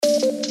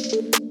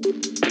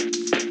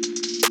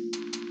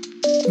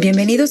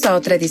Bienvenidos a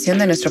otra edición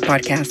de nuestro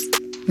podcast.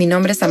 Mi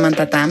nombre es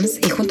Samantha Tams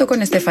y junto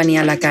con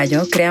Estefanía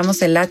Lacayo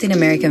creamos el Latin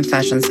American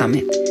Fashion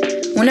Summit,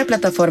 una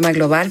plataforma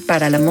global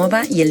para la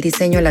moda y el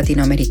diseño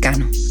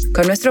latinoamericano.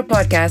 Con nuestro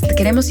podcast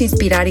queremos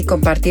inspirar y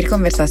compartir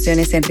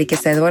conversaciones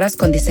enriquecedoras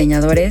con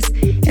diseñadores,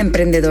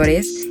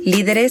 emprendedores,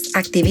 líderes,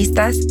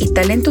 activistas y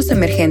talentos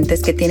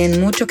emergentes que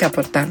tienen mucho que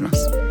aportarnos.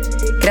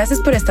 Gracias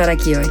por estar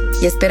aquí hoy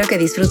y espero que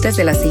disfrutes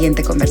de la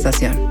siguiente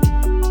conversación.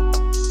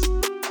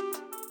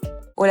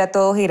 Hola a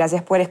todos y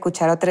gracias por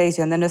escuchar otra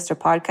edición de nuestro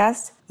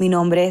podcast. Mi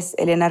nombre es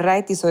Elena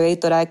Wright y soy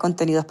editora de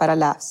contenidos para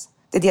Labs.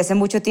 Desde hace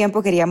mucho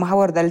tiempo queríamos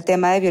abordar el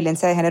tema de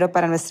violencia de género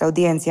para nuestra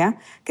audiencia,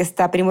 que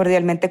está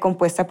primordialmente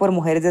compuesta por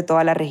mujeres de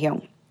toda la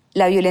región.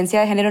 La violencia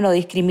de género no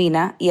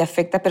discrimina y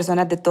afecta a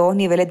personas de todos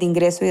niveles de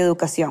ingreso y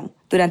educación.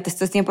 Durante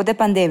estos tiempos de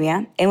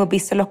pandemia, hemos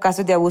visto los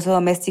casos de abuso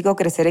doméstico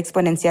crecer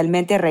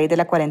exponencialmente a raíz de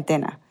la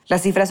cuarentena.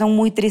 Las cifras son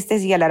muy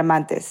tristes y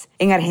alarmantes.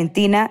 En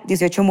Argentina,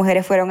 18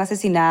 mujeres fueron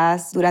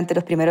asesinadas durante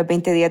los primeros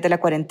 20 días de la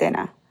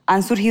cuarentena.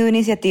 Han surgido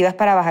iniciativas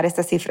para bajar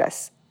estas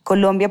cifras.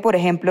 Colombia, por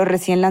ejemplo,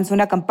 recién lanzó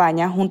una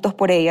campaña, Juntos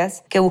por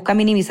Ellas, que busca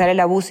minimizar el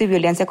abuso y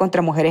violencia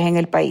contra mujeres en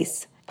el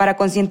país. Para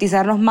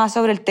concientizarnos más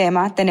sobre el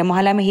tema, tenemos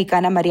a la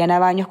mexicana Mariana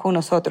Baños con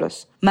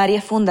nosotros. Mari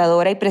es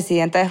fundadora y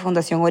presidenta de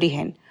Fundación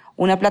Origen,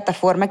 una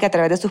plataforma que a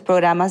través de sus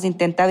programas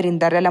intenta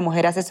brindarle a la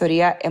mujer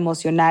asesoría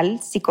emocional,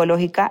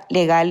 psicológica,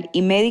 legal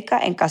y médica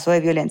en caso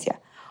de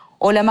violencia.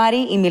 Hola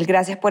Mari y mil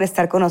gracias por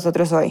estar con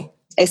nosotros hoy.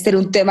 Este era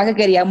un tema que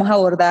queríamos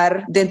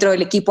abordar dentro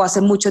del equipo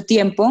hace mucho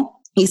tiempo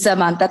y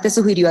Samantha te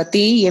sugirió a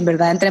ti y en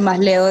verdad entre más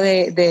leo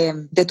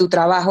de tu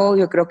trabajo,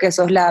 yo creo que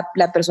sos la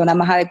persona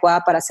más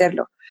adecuada para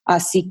hacerlo.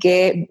 Así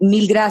que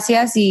mil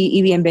gracias y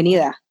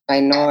bienvenida.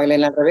 Ay, no,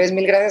 Elena, al revés,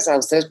 mil gracias a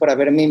ustedes por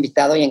haberme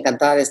invitado y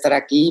encantada de estar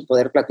aquí y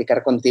poder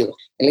platicar contigo.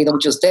 He leído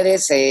mucho de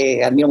ustedes,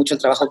 admiro mucho el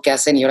trabajo que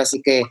hacen y ahora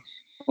sí que,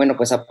 bueno,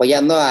 pues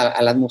apoyando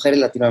a las mujeres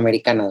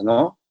latinoamericanas,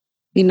 ¿no?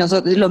 Y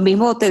nosotros, lo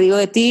mismo te digo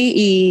de ti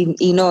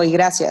y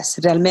gracias,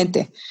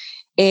 realmente.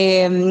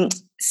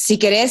 Si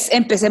querés,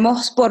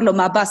 empecemos por lo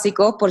más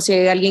básico, por si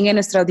hay alguien en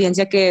nuestra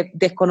audiencia que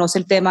desconoce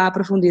el tema a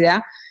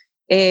profundidad.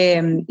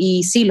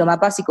 Y sí, lo más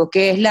básico,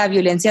 ¿qué es la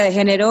violencia de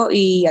género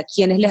y a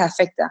quiénes les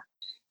afecta?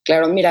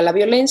 Claro, mira, la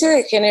violencia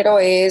de género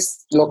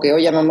es lo que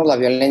hoy llamamos la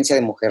violencia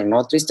de mujer,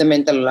 ¿no?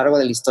 Tristemente, a lo largo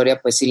de la historia,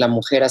 pues sí, la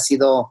mujer ha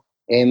sido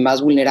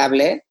más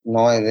vulnerable,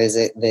 ¿no?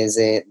 Desde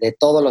de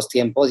todos los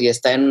tiempos y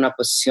está en una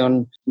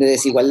posición de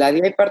desigualdad.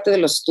 Y hay parte de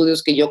los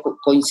estudios que yo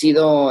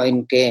coincido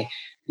en que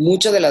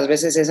muchas de las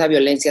veces esa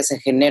violencia se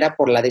genera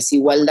por la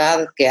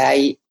desigualdad que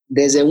hay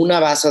desde una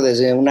base o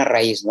desde una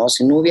raíz, ¿no?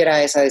 Si no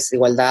hubiera esa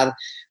desigualdad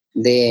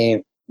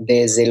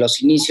desde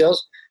los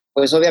inicios,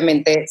 pues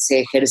obviamente se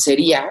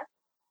ejercería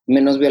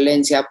menos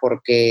violencia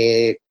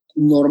porque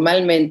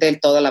normalmente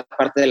toda la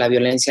parte de la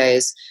violencia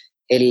es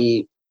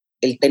el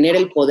tener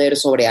el poder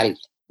sobre alguien,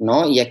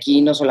 ¿no? Y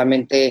aquí no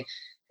solamente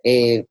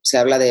se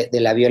habla de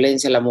la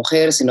violencia en la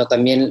mujer, sino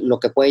también lo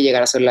que puede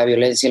llegar a ser la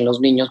violencia en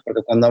los niños,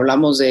 porque cuando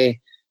hablamos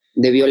de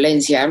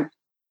violencia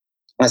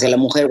hacia la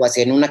mujer o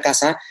hacia en una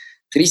casa,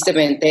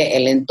 tristemente,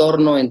 el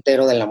entorno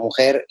entero de la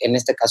mujer, en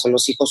este caso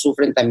los hijos,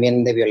 sufren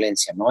también de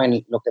violencia, ¿no?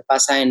 Lo que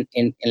pasa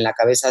en la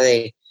cabeza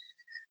de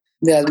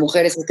las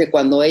mujeres es que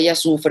cuando ellas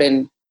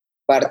sufren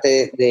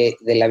parte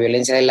de la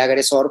violencia del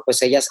agresor,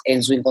 pues ellas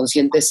en su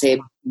inconsciente se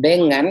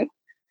vengan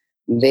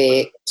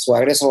de su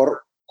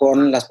agresor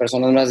con las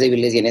personas más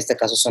débiles y en este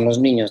caso son los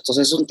niños.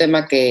 Entonces es un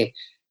tema que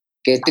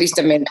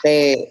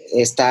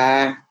tristemente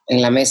está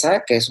en la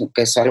mesa, que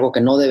es algo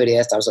que no debería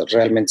estar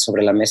realmente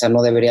sobre la mesa,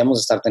 no deberíamos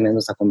estar teniendo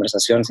esta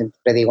conversación.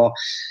 Siempre digo,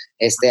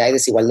 hay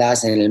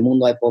desigualdades en el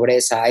mundo, hay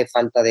pobreza, hay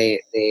falta de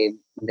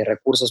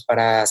recursos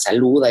para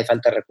salud, hay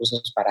falta de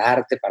recursos para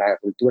arte, para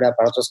cultura,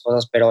 para otras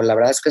cosas, pero la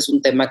verdad es que es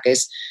un tema que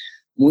es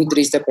muy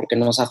triste porque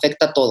nos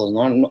afecta a todos,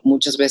 ¿no?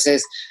 Muchas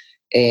veces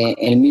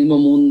el mismo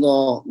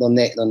mundo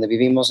donde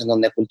vivimos, en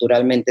donde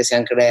culturalmente se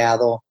han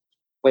creado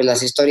pues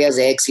las historias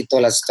de éxito,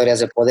 las historias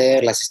de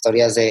poder, las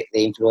historias de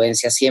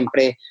influencia,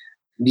 siempre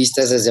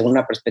vistas desde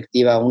una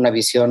perspectiva, una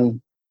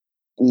visión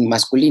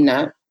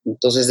masculina.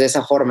 Entonces, de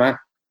esa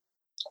forma,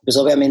 pues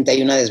obviamente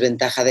hay una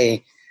desventaja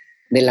de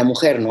la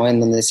mujer, ¿no?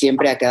 En donde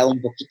siempre ha quedado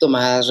un poquito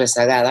más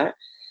rezagada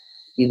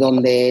y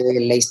donde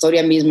la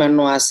historia misma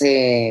no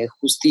hace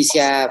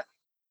justicia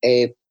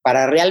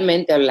para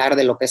realmente hablar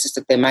de lo que es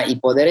este tema y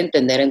poder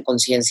entender en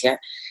conciencia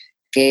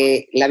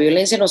que la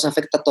violencia nos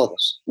afecta a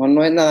todos, ¿no?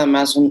 No es nada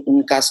más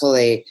un caso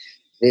de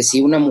si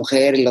una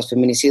mujer y los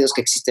feminicidios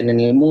que existen en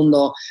el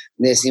mundo,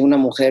 de si una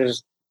mujer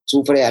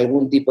sufre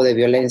algún tipo de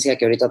violencia,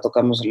 que ahorita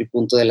tocamos el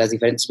punto de las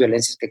diferentes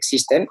violencias que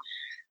existen,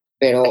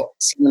 pero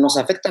nos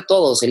afecta a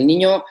todos. El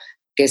niño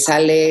que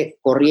sale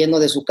corriendo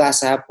de su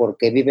casa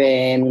porque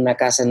vive en una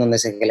casa en donde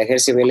se le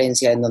ejerce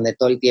violencia, en donde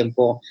todo el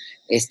tiempo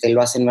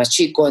lo hacen más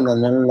chico, en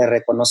donde no le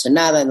reconoce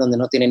nada, en donde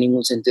no tiene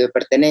ningún sentido de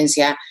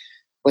pertenencia,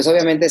 pues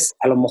obviamente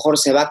a lo mejor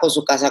se va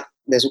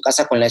de su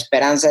casa con la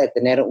esperanza de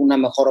tener una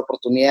mejor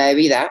oportunidad de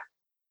vida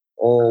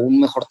o un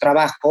mejor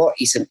trabajo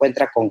y se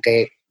encuentra con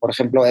que, por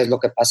ejemplo, es lo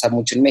que pasa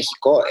mucho en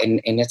México,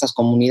 en estas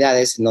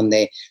comunidades en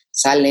donde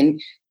salen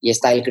y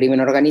está el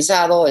crimen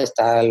organizado,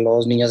 están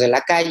los niños de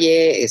la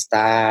calle,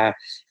 está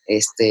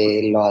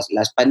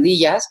las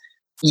pandillas,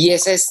 y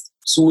ese es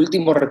su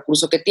último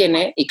recurso que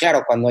tiene. Y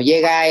claro, cuando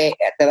llega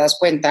te das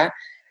cuenta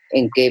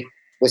en que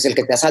pues el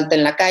que te asalta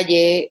en la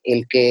calle,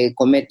 el que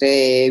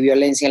comete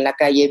violencia en la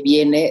calle,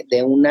 viene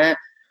de una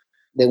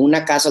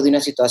casa, de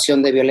una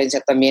situación de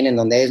violencia también, en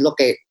donde es lo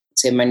que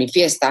se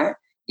manifiesta,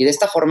 y de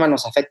esta forma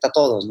nos afecta a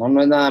todos, ¿no?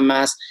 No es nada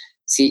más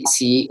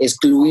si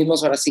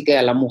excluimos ahora sí que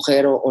a la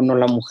mujer o no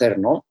la mujer,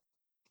 ¿no?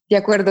 De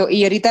acuerdo.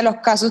 Y ahorita los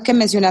casos que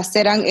mencionaste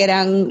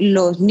eran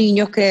los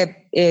niños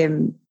que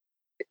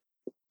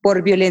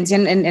por violencia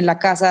en la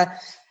casa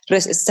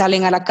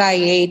salen a la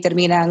calle y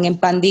terminan en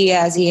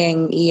pandillas y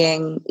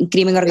en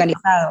crimen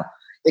organizado.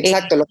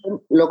 Exacto.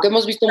 Lo que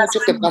hemos visto mucho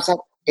que pasa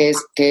es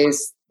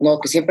 ¿no?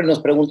 Que siempre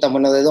nos preguntan,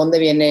 bueno, ¿de dónde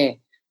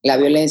viene la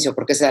violencia?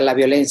 ¿Por qué se da la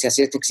violencia?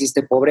 Si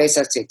existe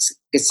pobreza, si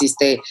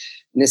existe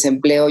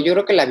desempleo. Yo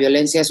creo que la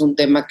violencia es un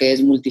tema que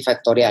es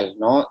multifactorial,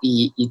 ¿no?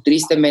 Y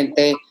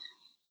tristemente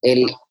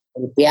el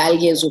que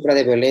alguien sufra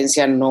de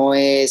violencia no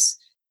es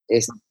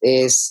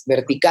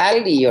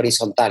vertical y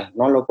horizontal,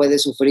 ¿no? Lo puede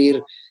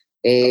sufrir,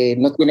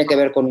 no tiene que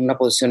ver con una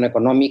posición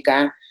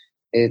económica,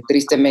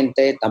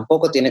 tristemente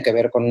tampoco tiene que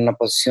ver con una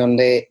posición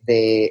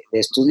de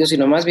estudio,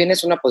 sino más bien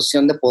es una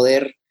posición de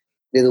poder,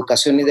 de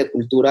educación y de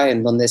cultura,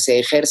 en donde se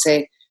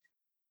ejerce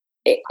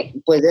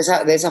pues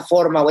de esa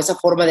forma, o esa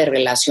forma de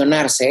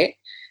relacionarse,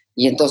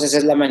 y entonces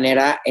es la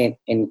manera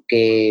en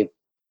que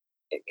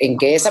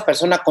esa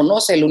persona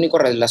conoce el único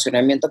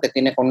relacionamiento que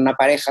tiene con una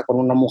pareja, con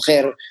una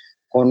mujer,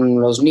 con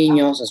los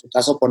niños, en su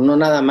caso, por no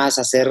nada más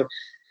hacer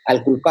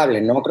al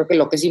culpable, ¿no? Creo que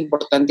lo que es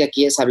importante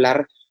aquí es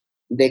hablar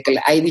de que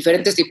hay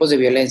diferentes tipos de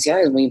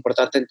violencia, es muy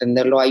importante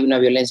entenderlo. Hay una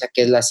violencia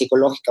que es la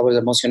psicológica o la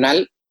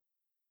emocional,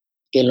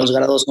 que en los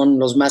grados son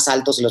los más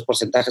altos y los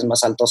porcentajes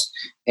más altos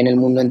en el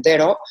mundo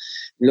entero.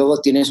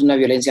 Luego tienes una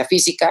violencia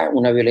física,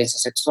 una violencia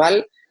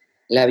sexual,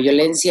 la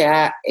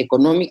violencia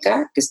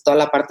económica, que es toda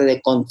la parte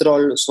de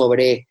control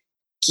sobre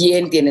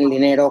quién tiene el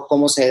dinero,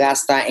 cómo se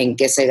gasta, en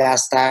qué se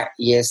gasta,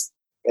 y es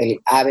el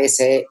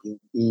ABC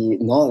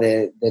 ¿no?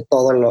 de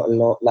todo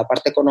la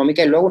parte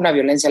económica. Y luego una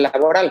violencia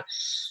laboral,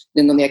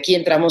 en donde aquí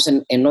entramos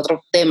en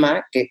otro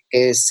tema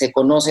que se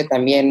conoce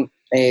también,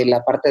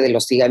 la parte del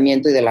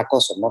hostigamiento y del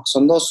acoso, ¿no?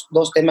 Son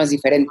dos temas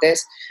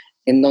diferentes,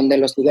 en donde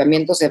el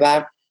hostigamiento se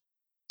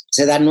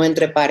da no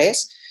entre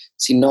pares,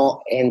 sino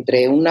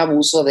entre un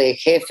abuso de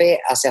jefe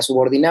hacia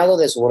subordinado,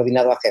 de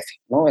subordinado a jefe,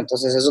 ¿no?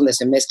 Entonces es donde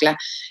se mezcla,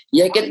 y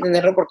hay que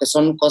entenderlo porque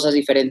son cosas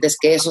diferentes,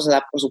 que eso se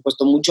da, por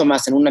supuesto, mucho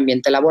más en un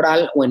ambiente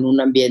laboral o en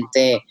un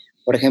ambiente,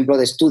 por ejemplo,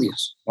 de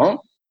estudios,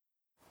 ¿no?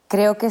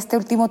 Creo que este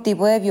último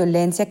tipo de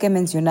violencia que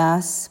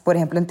mencionas, por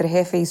ejemplo, entre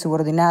jefe y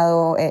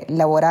subordinado,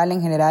 laboral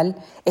en general,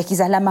 es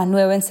quizás la más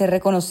nueva en ser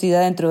reconocida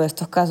dentro de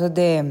estos casos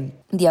de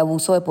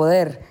abuso de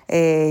poder.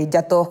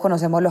 Ya todos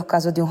conocemos los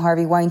casos de un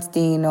Harvey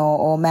Weinstein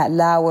o Matt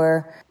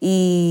Lauer,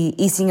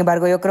 y sin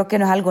embargo yo creo que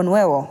no es algo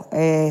nuevo,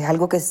 es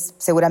algo que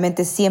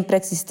seguramente siempre ha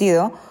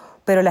existido,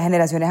 pero las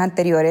generaciones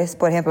anteriores,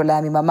 por ejemplo, la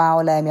de mi mamá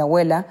o la de mi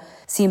abuela,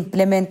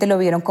 simplemente lo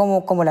vieron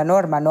como la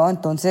norma, ¿no?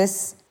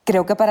 Entonces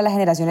creo que para las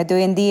generaciones de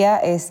hoy en día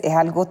es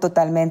algo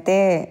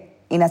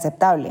totalmente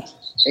inaceptable.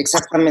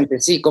 Exactamente,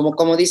 sí,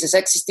 como dices, ha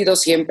existido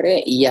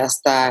siempre, y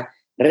hasta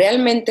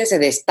realmente se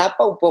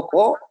destapa un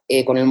poco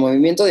con el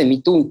movimiento de Me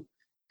Too,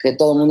 que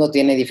todo el mundo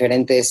tiene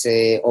diferentes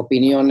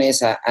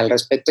opiniones al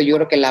respecto. Yo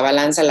creo que la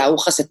balanza, la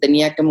aguja se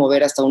tenía que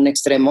mover hasta un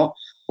extremo,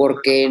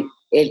 porque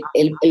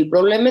el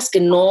problema es que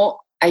no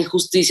hay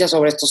justicia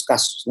sobre estos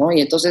casos, ¿no?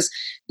 Y entonces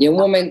llegó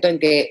un momento en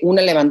que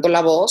una levantó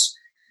la voz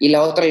y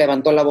la otra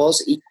levantó la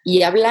voz,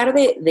 y hablar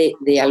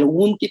de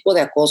algún tipo de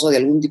acoso, de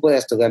algún tipo de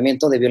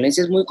hostigamiento, de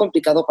violencia, es muy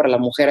complicado para la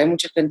mujer. Hay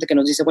mucha gente que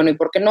nos dice, bueno, ¿y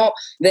por qué no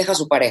deja a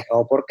su pareja?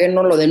 ¿O por qué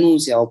no lo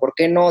denuncia? ¿O por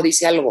qué no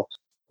dice algo?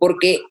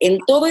 Porque en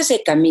todo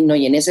ese camino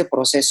y en ese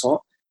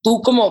proceso,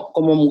 tú como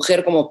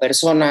mujer, como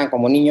persona,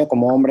 como niño,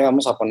 como hombre,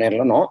 vamos a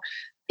ponerlo, ¿no?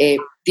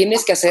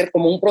 Tienes que hacer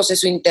como un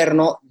proceso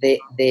interno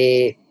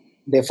de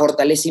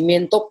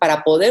fortalecimiento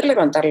para poder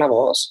levantar la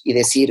voz y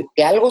decir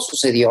que algo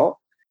sucedió,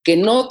 que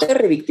no te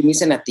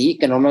revictimicen a ti,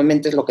 que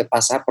normalmente es lo que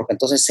pasa, porque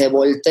entonces se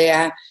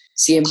voltea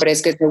siempre,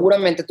 es que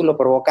seguramente tú lo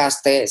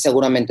provocaste,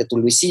 seguramente tú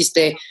lo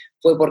hiciste,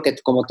 fue porque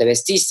como te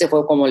vestiste,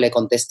 fue como le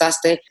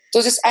contestaste.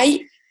 Entonces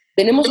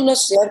tenemos una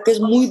sociedad que es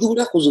muy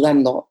dura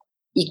juzgando,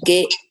 y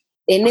que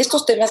en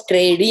estos temas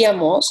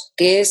creeríamos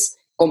que es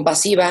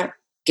compasiva,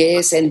 que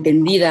es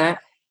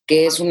entendida,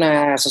 que es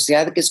una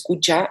sociedad que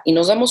escucha, y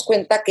nos damos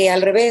cuenta que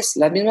al revés,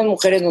 las mismas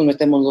mujeres nos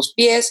metemos los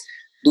pies,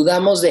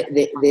 dudamos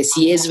de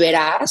si es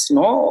veraz,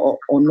 ¿no?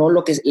 O no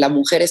lo que la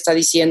mujer está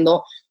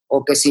diciendo,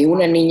 o que si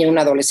una niña, un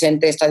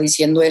adolescente está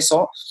diciendo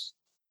eso,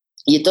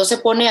 y entonces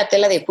pone a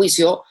tela de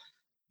juicio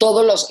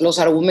todos los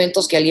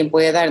argumentos que alguien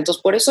puede dar.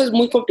 Entonces, por eso es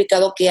muy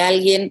complicado que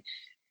alguien,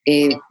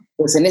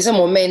 pues en ese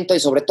momento, y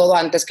sobre todo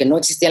antes, que no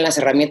existían las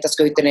herramientas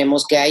que hoy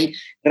tenemos, que hay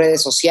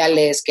redes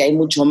sociales, que hay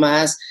mucho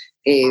más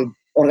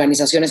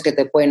organizaciones que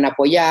te pueden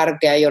apoyar,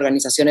 que hay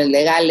organizaciones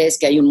legales,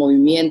 que hay un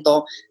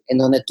movimiento en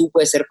donde tú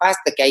puedes ser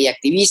parte, que hay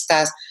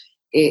activistas,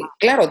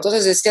 claro,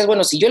 entonces decías,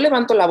 bueno, si yo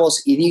levanto la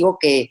voz y digo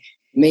que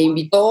me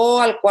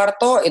invitó al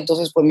cuarto,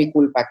 entonces fue mi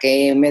culpa,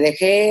 que me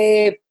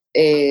dejé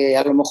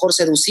a lo mejor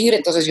seducir,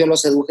 entonces yo lo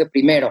seduje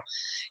primero.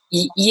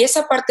 Y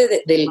esa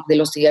parte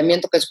del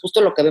hostigamiento, que es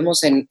justo lo que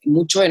vemos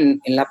mucho en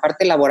la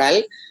parte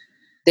laboral,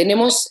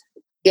 tenemos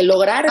que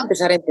lograr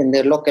empezar a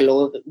entenderlo,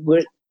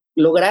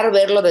 lograr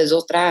verlo desde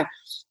otra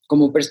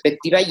como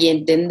perspectiva y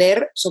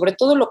entender sobre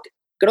todo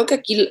creo que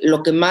aquí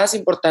lo que más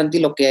importante y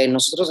lo que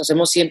nosotros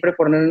hacemos siempre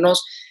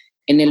ponernos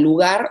en el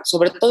lugar,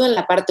 sobre todo en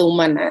la parte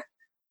humana,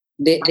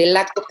 del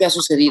acto que ha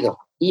sucedido.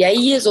 Y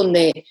ahí es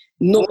donde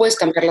no puedes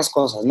cambiar las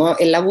cosas, ¿no?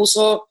 El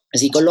abuso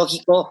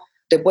psicológico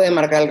te puede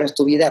marcar el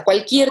resto de tu vida.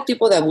 Cualquier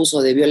tipo de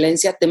abuso, de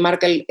violencia, te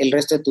marca el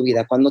resto de tu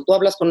vida. Cuando tú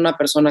hablas con una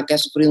persona que ha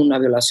sufrido una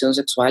violación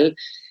sexual,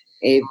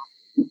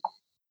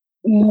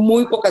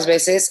 muy pocas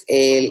veces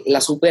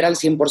la supera al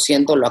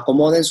 100%, lo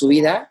acomoda en su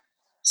vida,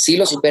 sí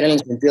lo supera en el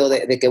sentido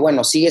de que,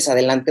 bueno, sigues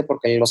adelante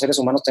porque los seres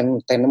humanos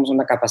tenemos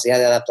una capacidad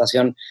de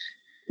adaptación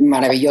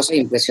maravillosa e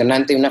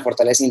impresionante y una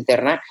fortaleza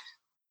interna,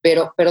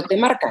 pero te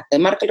marca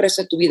el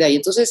resto de tu vida. Y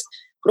entonces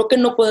creo que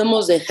no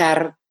podemos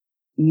dejar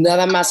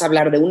nada más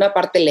hablar de una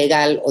parte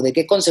legal o de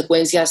qué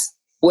consecuencias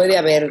puede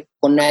haber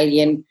con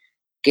alguien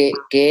que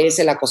es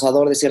el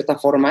acosador de cierta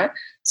forma,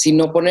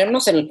 sino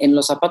ponernos en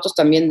los zapatos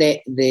también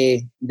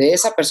de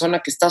esa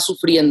persona que está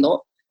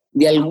sufriendo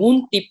de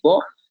algún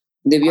tipo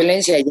de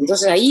violencia. Y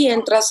entonces ahí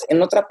entras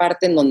en otra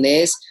parte en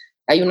donde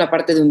hay una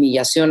parte de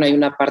humillación, hay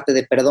una parte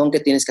de perdón que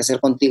tienes que hacer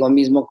contigo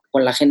mismo,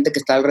 con la gente que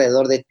está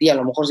alrededor de ti. A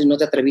lo mejor si no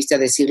te atreviste a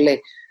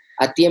decirle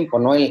a tiempo,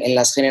 ¿no? En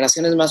las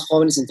generaciones más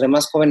jóvenes, entre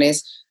más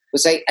jóvenes,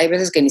 pues hay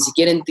veces que ni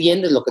siquiera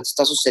entiendes lo que te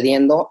está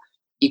sucediendo,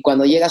 y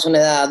cuando llegas a una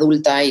edad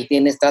adulta y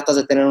tratas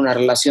de tener una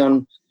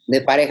relación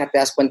de pareja, te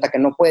das cuenta que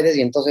no puedes,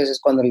 y entonces es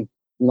cuando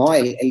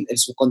el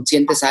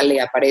subconsciente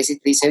sale, aparece y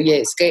te dice, oye,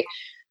 es que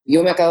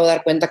yo me acabo de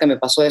dar cuenta que me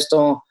pasó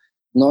esto,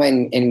 ¿no?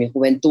 En mi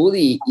juventud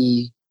y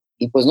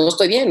pues no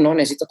estoy bien, ¿no?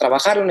 Necesito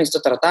trabajarlo,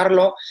 necesito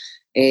tratarlo.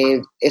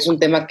 Es un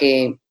tema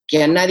que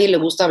a nadie le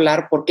gusta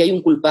hablar porque hay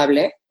un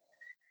culpable.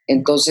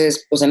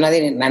 Entonces, pues a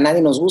nadie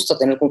nos gusta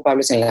tener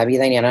culpables en la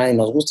vida, y a nadie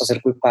nos gusta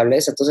ser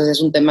culpables. Entonces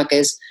es un tema que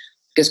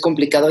es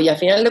complicado, y al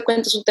final de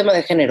cuentas es un tema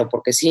de género,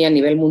 porque sí, a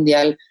nivel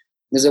mundial,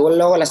 desde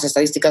luego las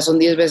estadísticas son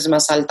 10 veces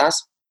más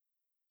altas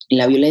en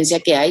la violencia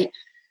que hay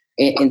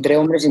entre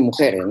hombres y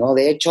mujeres, ¿no?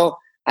 De hecho,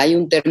 hay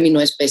un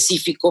término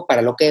específico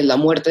para lo que es la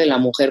muerte de la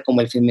mujer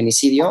como el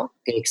feminicidio,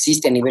 que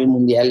existe a nivel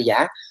mundial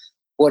ya,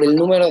 por el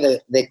número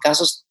de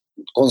casos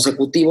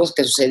consecutivos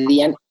que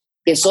sucedían,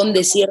 que son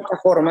de cierta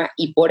forma,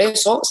 y por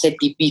eso se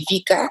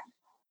tipifica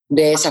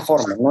de esa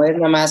forma. No es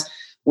nada más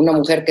una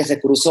mujer que se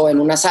cruzó en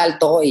un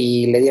asalto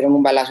y le dieron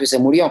un balazo y se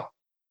murió,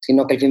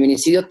 sino que el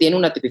feminicidio tiene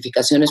una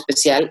tipificación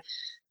especial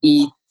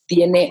y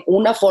tiene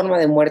una forma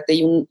de muerte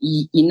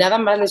y nada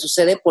más le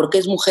sucede porque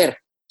es mujer,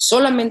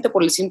 solamente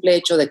por el simple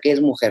hecho de que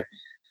es mujer.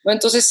 ¿No?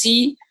 Entonces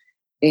sí,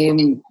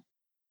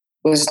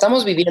 pues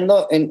estamos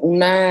viviendo en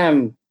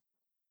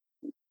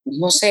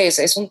no sé,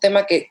 es un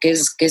tema que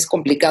es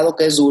complicado,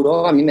 que es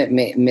duro. A mí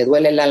me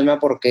duele el alma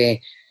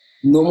porque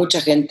no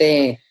mucha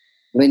gente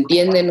lo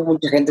entiende, no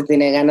mucha gente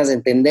tiene ganas de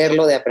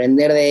entenderlo, de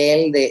aprender de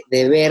él,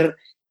 de ver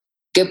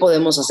qué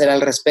podemos hacer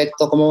al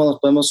respecto, cómo nos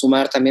podemos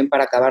sumar también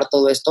para acabar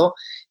todo esto,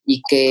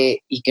 y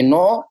que en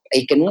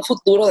un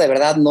futuro de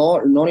verdad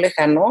no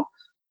lejano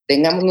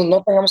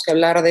no tengamos que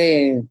hablar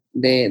de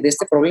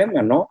este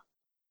problema, ¿no?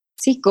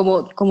 Sí,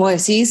 como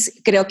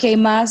decís, creo que hay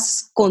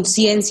más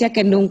conciencia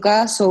que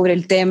nunca sobre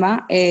el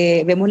tema.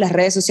 Vemos las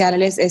redes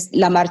sociales, es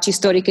la marcha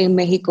histórica en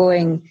México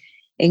en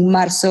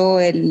marzo,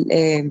 el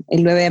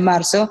 9 de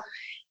marzo,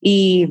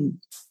 y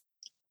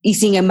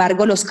sin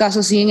embargo los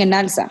casos siguen en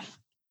alza.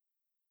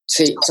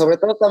 Sí, sobre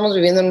todo estamos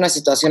viviendo en una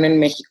situación en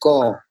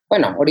México,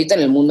 bueno, ahorita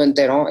en el mundo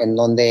entero, en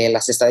donde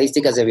las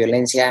estadísticas de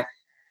violencia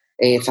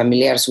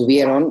familiar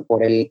subieron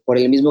por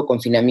el mismo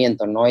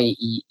confinamiento, ¿no?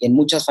 Y en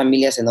muchas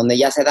familias en donde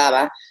ya se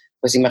daba,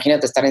 pues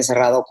imagínate estar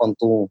encerrado con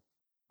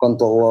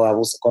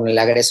el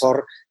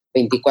agresor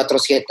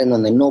 24/7, en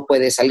donde no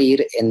puedes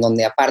salir, en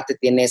donde aparte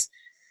tienes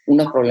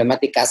unas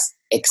problemáticas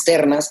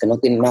externas que no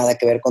tienen nada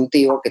que ver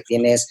contigo, que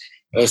tienes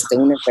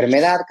una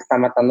enfermedad que está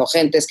matando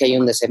gente, que hay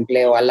un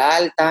desempleo a la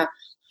alta,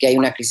 que hay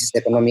una crisis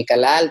económica a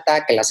la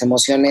alta, que las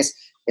emociones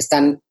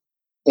están,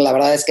 la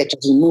verdad es que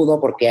hechas un nudo,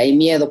 porque hay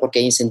miedo, porque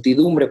hay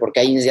incertidumbre, porque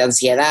hay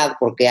ansiedad,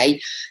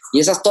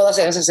 y todas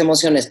esas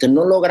emociones que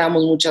no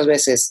logramos muchas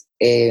veces,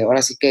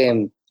 ahora sí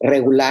que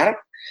regular,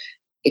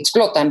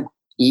 explotan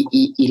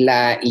y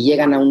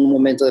llegan a un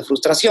momento de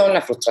frustración.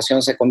 La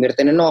frustración se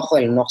convierte en enojo,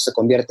 el enojo se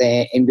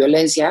convierte en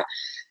violencia,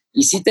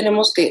 y sí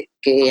tenemos que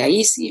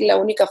ahí sí la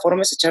única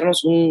forma es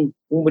echarnos un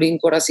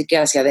brinco ahora sí que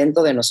hacia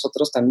adentro de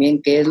nosotros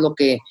también, qué es lo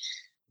que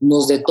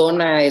nos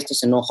detona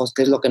estos enojos,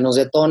 qué es lo que nos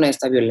detona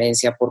esta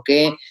violencia, por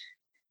qué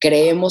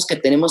creemos que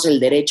tenemos el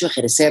derecho a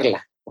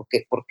ejercerla,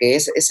 porque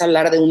es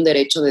hablar de un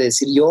derecho de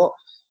decir yo,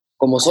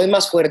 como soy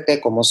más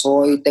fuerte,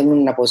 tengo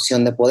una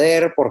posición de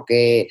poder,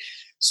 porque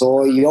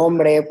soy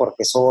hombre,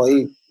 porque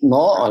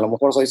no, a lo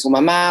mejor soy su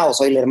mamá, o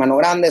soy el hermano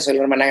grande, soy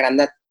la hermana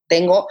grande,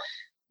 tengo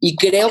y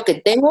creo que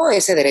tengo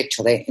ese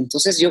derecho de.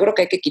 Entonces yo creo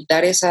que hay que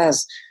quitar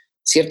esas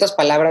ciertas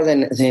palabras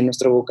de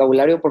nuestro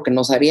vocabulario porque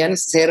nos harían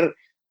ser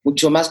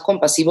mucho más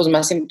compasivos,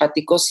 más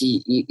empáticos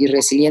y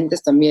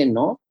resilientes también,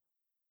 ¿no?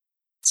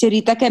 Sí,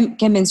 ahorita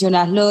que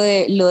mencionas lo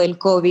del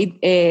COVID,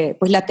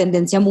 pues la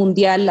tendencia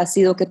mundial ha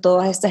sido que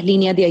todas estas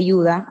líneas de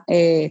ayuda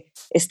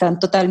están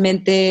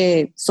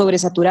totalmente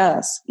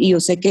sobresaturadas. Y yo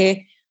sé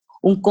que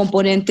un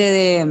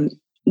componente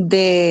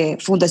de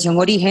Fundación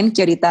Origen,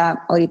 que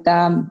ahorita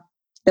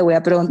te voy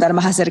a preguntar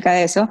más acerca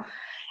de eso,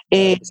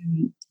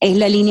 es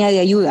la línea de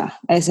ayuda.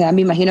 O sea,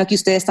 me imagino que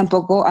ustedes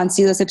tampoco han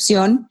sido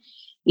excepción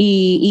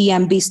y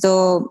han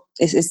visto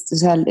o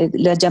sea,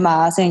 las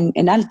llamadas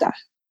en alta.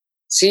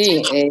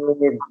 Sí,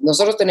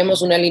 nosotros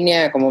tenemos una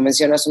línea, como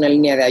mencionas, una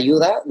línea de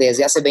ayuda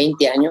desde hace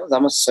 20 años.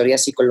 Damos asesoría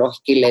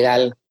psicológica y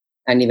legal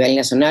a nivel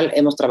nacional.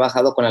 Hemos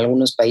trabajado con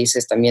algunos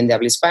países también de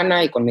habla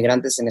hispana y con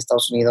migrantes en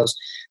Estados Unidos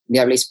de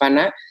habla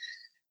hispana.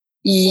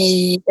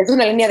 Y es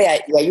una línea de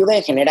ayuda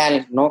en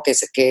general, ¿no?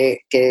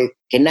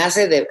 Que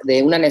nace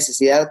de una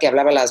necesidad que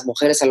hablaban las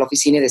mujeres a la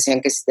oficina y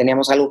decían que si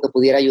teníamos algo que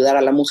pudiera ayudar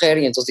a la mujer,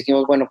 y entonces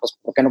dijimos, bueno, pues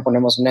 ¿por qué no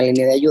ponemos una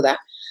línea de ayuda?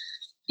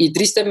 Y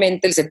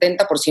tristemente el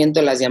 70%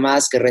 de las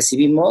llamadas que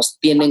recibimos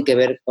tienen que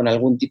ver con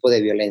algún tipo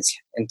de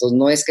violencia. Entonces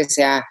no es que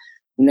sea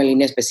una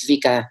línea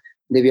específica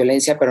de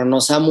violencia, pero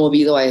nos ha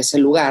movido a ese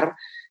lugar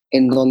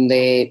en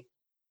donde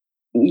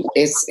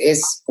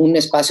es un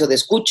espacio de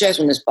escucha, es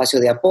un espacio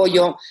de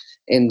apoyo,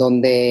 en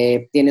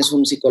donde tienes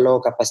un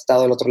psicólogo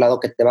capacitado del otro lado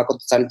que te va a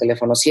contestar el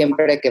teléfono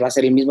siempre, que va a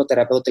ser el mismo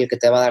terapeuta el que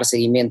te va a dar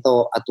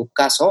seguimiento a tu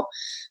caso.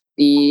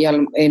 Y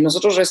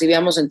nosotros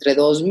recibíamos entre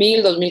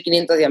 2,000,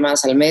 2,500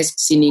 llamadas al mes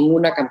sin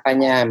ninguna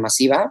campaña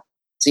masiva,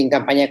 sin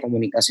campaña de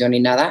comunicación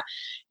ni nada.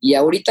 Y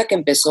ahorita que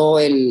empezó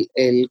el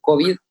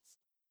COVID,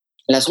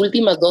 las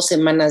últimas 2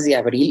 semanas de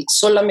abril,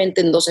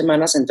 solamente en 2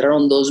 semanas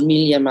entraron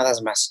 2,000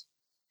 llamadas más.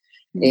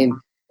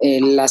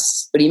 En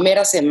las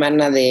primeras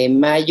semanas de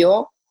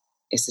mayo,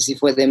 sí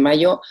fue de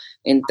mayo,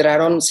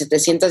 entraron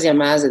 700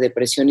 llamadas de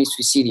depresión y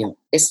suicidio.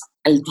 Es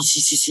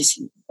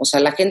altísimo. O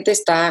sea, la gente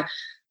está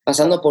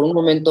pasando por un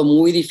momento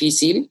muy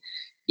difícil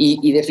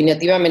y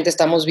definitivamente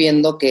estamos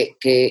viendo que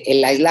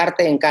el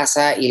aislarte en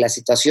casa y la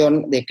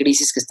situación de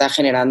crisis que está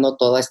generando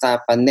toda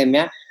esta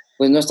pandemia,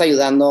 pues no está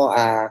ayudando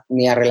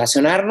ni a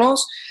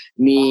relacionarnos,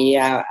 ni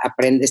a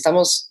aprender.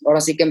 Estamos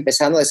ahora sí que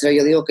empezando a decir,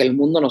 yo digo que el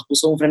mundo nos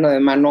puso un freno de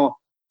mano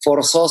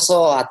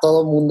forzoso a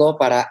todo mundo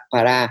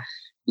para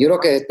yo creo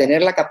que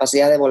tener la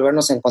capacidad de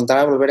volvernos a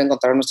encontrar, volver a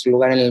encontrar nuestro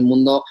lugar en el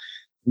mundo,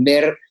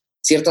 ver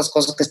ciertas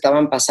cosas que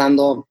estaban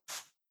pasando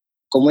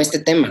como este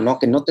tema, ¿no?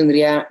 Que no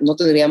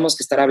tendríamos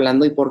que estar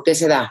hablando y por qué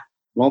se da,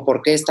 ¿no?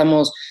 ¿Por qué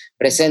estamos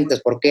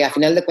presentes? Porque a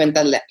final de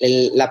cuentas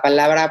la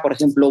palabra, por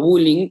ejemplo,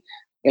 bullying,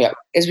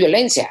 es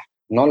violencia,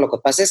 ¿no? Lo que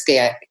pasa es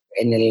que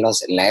en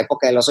la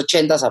época de los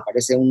 80s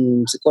aparece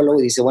un psicólogo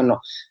y dice,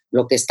 bueno,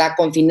 lo que está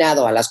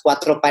confinado a las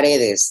 4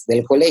 paredes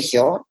del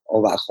colegio,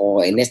 o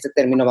bajo, en este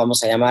término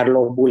vamos a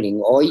llamarlo bullying.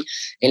 Hoy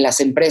en las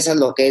empresas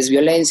lo que es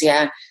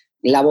violencia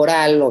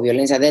laboral o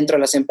violencia dentro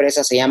de las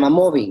empresas se llama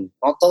mobbing,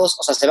 ¿no? Todos,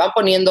 o sea, se van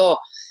poniendo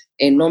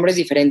en nombres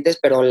diferentes,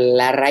 pero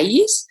la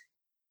raíz,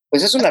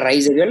 pues es una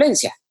raíz de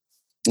violencia,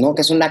 ¿no?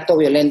 Que es un acto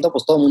violento,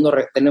 pues todo el mundo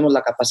tenemos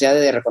la capacidad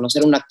de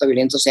reconocer un acto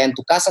violento, sea en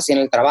tu casa, sea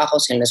en el trabajo,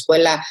 sea en la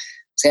escuela,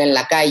 sea en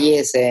la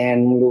calle, sea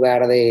en un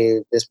lugar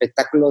de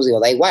espectáculos,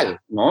 digo, da igual,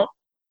 ¿no?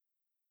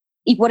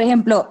 Y, por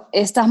ejemplo,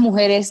 estas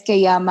mujeres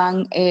que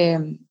llaman a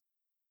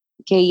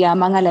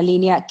la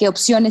línea, ¿qué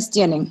opciones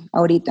tienen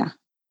ahorita?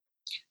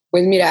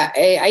 Pues mira,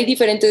 hay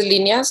diferentes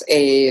líneas.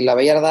 La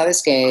verdad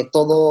es que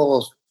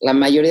la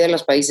mayoría de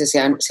los países se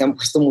han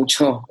puesto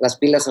mucho las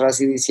pilas, ahora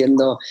sí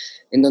diciendo,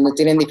 en donde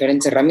tienen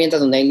diferentes herramientas,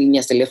 donde hay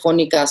líneas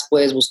telefónicas,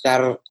 puedes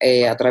buscar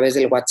a través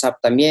del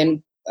WhatsApp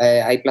también.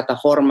 Hay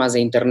plataformas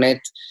de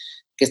internet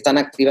que están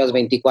activas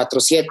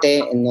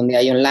 24/7, en donde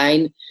hay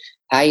online.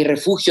 Hay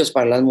refugios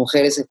para las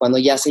mujeres que cuando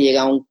ya se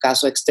llega a un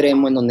caso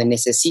extremo en donde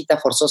necesita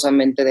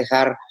forzosamente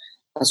dejar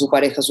a su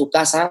pareja a su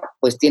casa,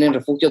 pues tienen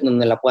refugios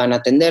donde la puedan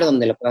atender,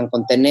 donde la puedan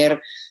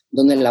contener,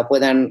 donde la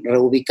puedan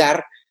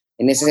reubicar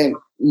en ese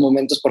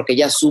momento, porque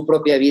ya su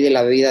propia vida y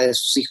la vida de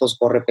sus hijos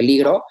corre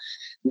peligro.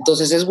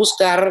 Entonces es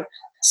buscar,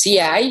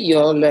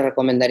 yo le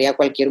recomendaría a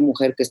cualquier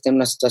mujer que esté en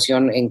una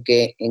situación en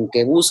que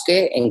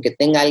busque, en que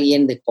tenga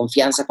alguien de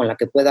confianza con la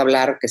que pueda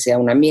hablar, que sea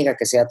una amiga,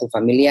 que sea tu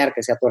familiar,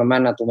 que sea tu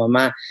hermana, tu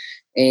mamá,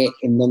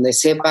 en donde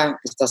sepa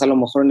que estás a lo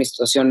mejor en una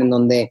situación en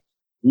donde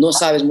no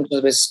sabes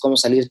muchas veces cómo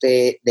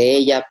salirte de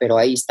ella, pero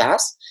ahí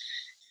estás,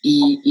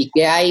 y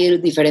que hay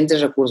diferentes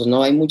recursos,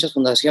 ¿no? Hay muchas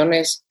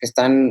fundaciones que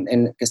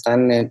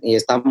y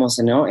estamos,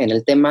 ¿no?, en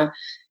el tema,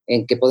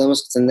 en que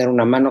podemos extender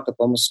una mano, que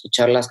podemos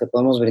escucharlas, que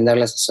podemos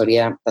brindarles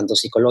asesoría tanto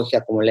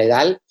psicológica como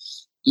legal,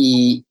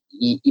 y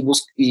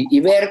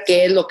ver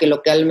qué es lo que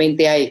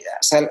localmente hay.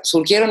 O sea,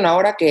 surgieron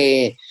ahora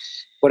que,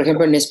 por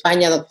ejemplo, en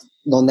España,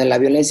 donde la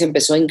violencia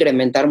empezó a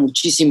incrementar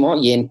muchísimo,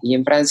 y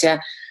en Francia,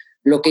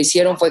 lo que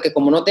hicieron fue que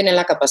como no tenían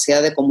la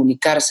capacidad de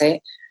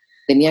comunicarse,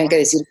 tenían que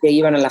decir que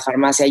iban a la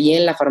farmacia, y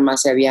en la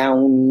farmacia había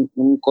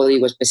un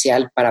código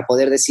especial para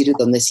poder decir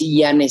donde sí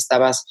ya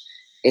necesitabas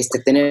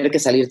tener que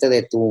salirte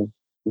de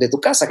tu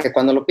casa, que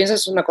cuando lo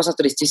piensas es una cosa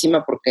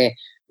tristísima porque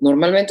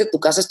normalmente tu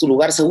casa es tu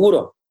lugar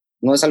seguro,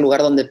 no es el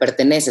lugar donde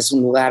perteneces, es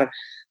un lugar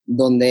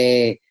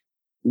donde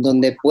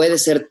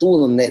puedes ser tú,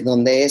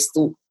 donde es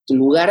tu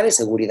lugar de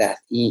seguridad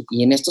y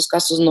en estos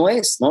casos no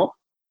es, ¿no?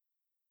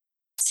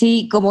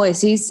 Sí, como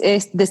decís,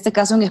 de este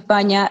caso en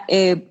España,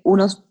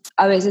 uno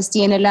a veces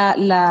tiene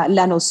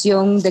la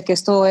noción de que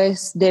esto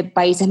es de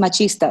países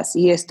machistas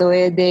y esto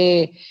es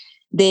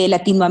de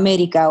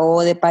Latinoamérica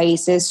o de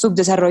países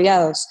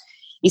subdesarrollados.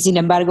 Y sin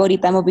embargo,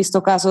 ahorita hemos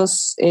visto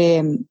casos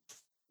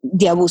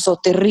de abuso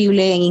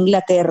terrible en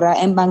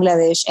Inglaterra, en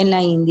Bangladesh, en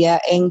la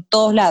India, en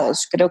todos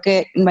lados. Creo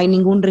que no hay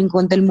ningún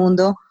rincón del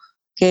mundo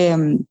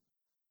que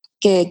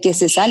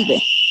se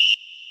salve.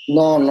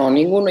 No,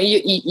 ninguno.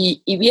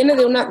 Y viene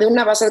de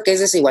una base que es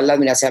desigualdad.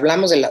 Mira, si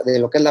hablamos de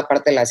lo que es la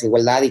parte de la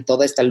desigualdad y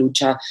toda esta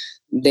lucha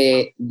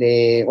de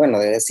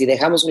si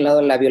dejamos a un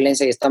lado la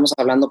violencia y estamos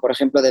hablando, por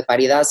ejemplo, de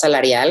paridad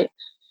salarial,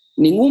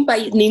 ningún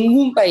país,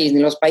 ni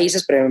los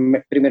países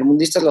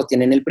primermundistas lo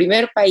tienen. El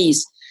primer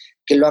país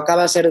que lo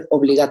acaba de hacer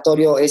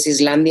obligatorio es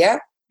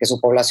Islandia, que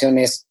su población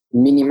es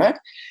mínima,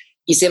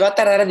 y se va a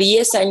tardar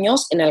 10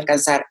 años en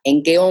alcanzar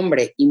en que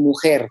hombre y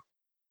mujer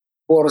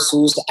por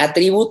sus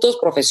atributos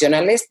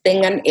profesionales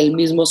tengan el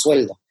mismo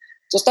sueldo.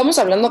 Entonces estamos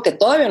hablando que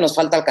todavía nos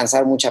falta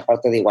alcanzar mucha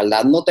parte de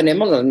igualdad. No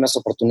tenemos las mismas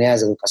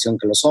oportunidades de educación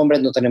que los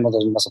hombres, no tenemos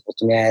las mismas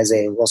oportunidades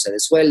de goce de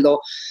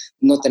sueldo,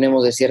 no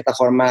tenemos de cierta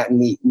forma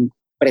ni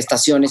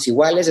prestaciones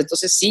iguales.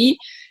 Entonces sí,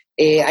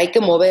 hay que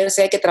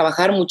moverse, hay que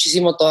trabajar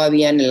muchísimo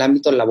todavía en el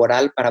ámbito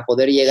laboral para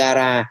poder llegar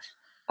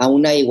a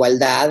una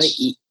igualdad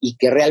y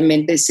que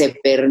realmente se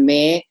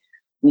permee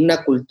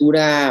una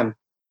cultura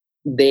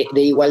de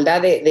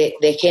igualdad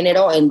de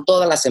género en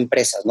todas las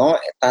empresas, ¿no?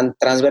 Tan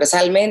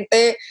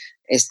transversalmente,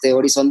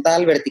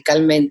 horizontal,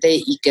 verticalmente,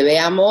 y que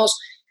veamos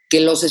que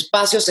los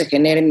espacios se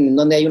generen en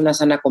donde hay una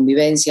sana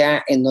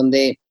convivencia, en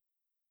donde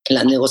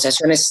las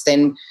negociaciones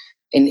estén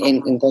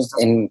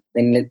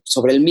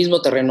sobre el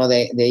mismo terreno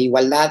de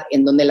igualdad,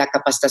 en donde la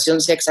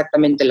capacitación sea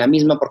exactamente la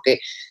misma, porque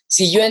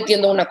si yo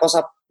entiendo una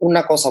cosa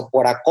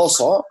por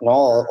acoso,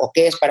 ¿no? O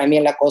qué es para mí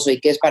el acoso y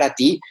qué es para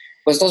ti,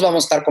 pues todos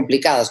vamos a estar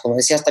complicados. Como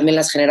decías, también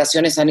las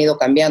generaciones han ido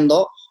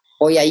cambiando.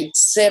 Hoy hay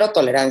cero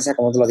tolerancia,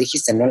 como tú lo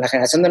dijiste, ¿no? En la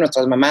generación de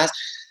nuestras mamás,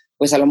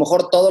 pues a lo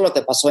mejor todo lo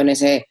que pasó en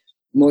ese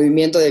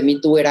movimiento de Me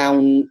Too era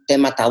un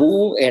tema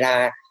tabú,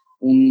 era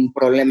un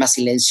problema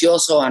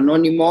silencioso,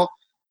 anónimo.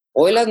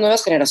 Hoy las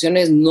nuevas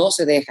generaciones no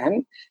se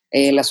dejan.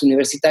 Las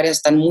universitarias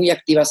están muy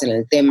activas en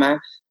el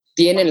tema,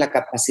 tienen la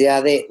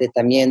capacidad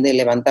también de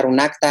levantar un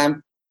acta,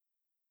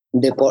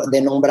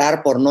 de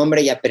nombrar por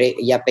nombre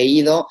y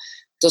apellido.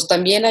 Entonces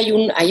también hay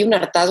un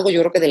hartazgo,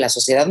 yo creo que de la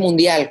sociedad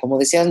mundial, como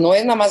decías, no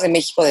es nada más de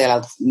México, de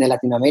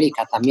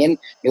Latinoamérica, también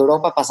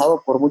Europa ha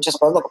pasado por muchas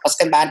cosas, lo que pasa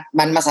es que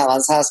van más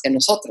avanzadas que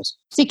nosotros.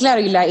 Sí,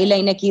 claro, y la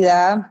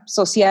inequidad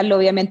social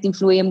obviamente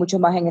influye mucho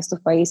más en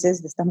estos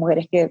países, de estas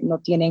mujeres que no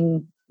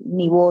tienen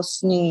ni voz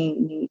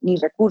ni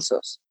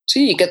recursos.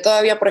 Sí, que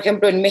todavía, por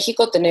ejemplo, en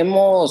México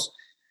tenemos,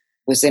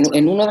 pues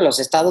en uno de los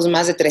estados,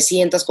 más de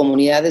 300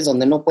 comunidades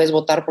donde no puedes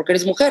votar porque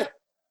eres mujer.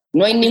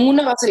 No hay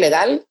ninguna base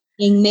legal.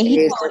 ¿En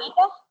México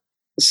ahorita?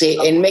 Sí,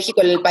 en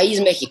México, en el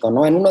país México,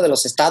 ¿no? En uno de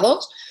los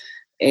estados,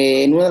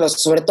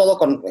 sobre todo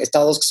con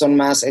estados que son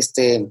más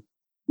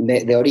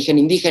de origen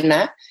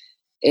indígena,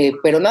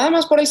 pero nada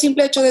más por el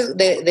simple hecho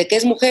de que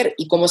es mujer,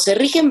 y como se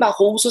rigen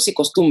bajo usos y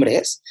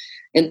costumbres,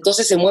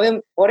 entonces se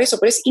mueven por eso.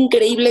 Pero es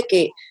increíble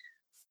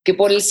que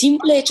por el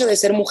simple hecho de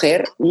ser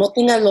mujer no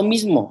tengas lo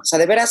mismo. O sea,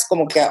 de veras,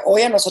 como que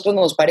hoy a nosotros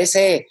nos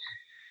parece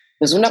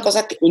pues una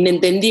cosa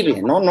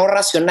inentendible, ¿no? No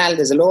racional,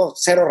 desde luego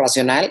cero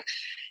racional.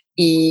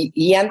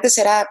 Y antes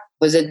era,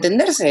 pues de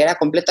entenderse, era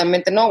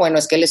completamente, no, bueno,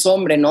 es que él es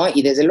hombre, ¿no?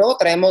 Y desde luego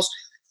traemos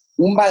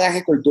un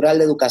bagaje cultural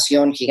de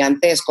educación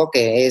gigantesco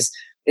que es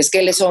que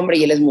él es hombre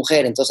y él es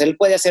mujer, entonces él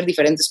puede hacer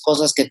diferentes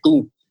cosas que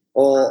tú.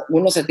 O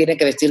uno se tiene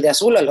que vestir de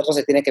azul, el otro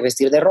se tiene que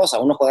vestir de rosa,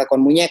 uno juega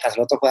con muñecas,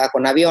 el otro juega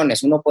con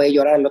aviones, uno puede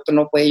llorar, el otro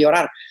no puede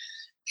llorar.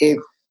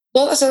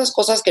 Todas esas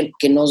cosas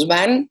que nos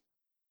van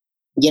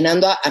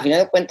llenando, a final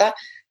de cuentas,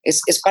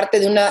 es parte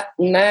de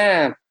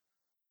una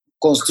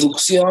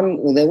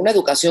construcción, de una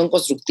educación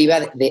constructiva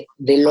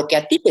de lo que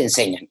a ti te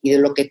enseñan y de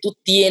lo que tú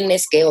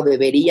tienes que o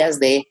deberías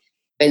de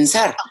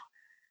pensar.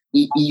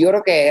 Y yo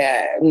creo que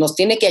nos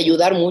tiene que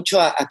ayudar mucho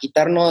a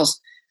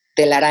quitarnos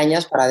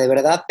telarañas para de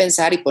verdad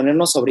pensar y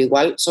ponernos sobre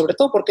igual, sobre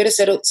todo porque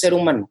eres ser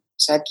humano. O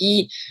sea,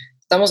 aquí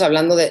estamos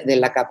hablando de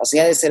la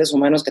capacidad de seres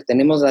humanos que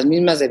tenemos las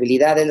mismas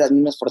debilidades, las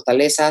mismas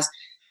fortalezas,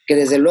 que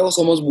desde luego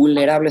somos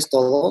vulnerables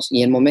todos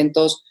y en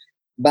momentos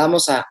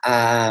vamos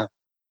a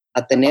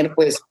tener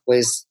pues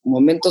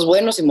momentos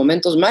buenos y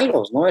momentos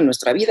malos, ¿no? En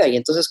nuestra vida. Y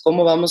entonces,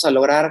 ¿cómo vamos a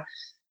lograr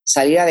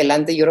salir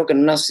adelante? Yo creo que en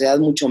una sociedad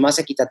mucho más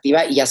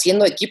equitativa y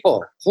haciendo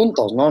equipo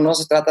juntos, ¿no? No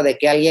se trata de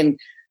que alguien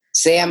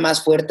sea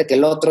más fuerte que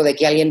el otro, de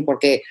que alguien,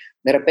 porque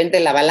de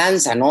repente la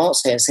balanza, ¿no?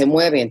 Se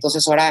mueve.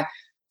 Entonces ahora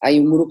hay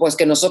un grupo, es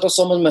que nosotros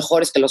somos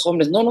mejores que los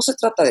hombres. No se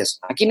trata de eso.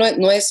 Aquí no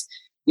es,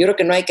 yo creo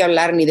que no hay que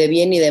hablar ni de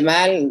bien ni de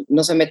mal,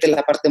 no se mete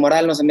la parte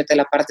moral, no se mete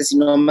la parte,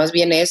 sino más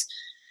bien es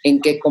en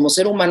que como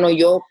ser humano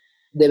yo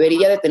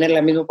debería de tener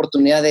la misma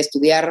oportunidad de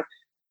estudiar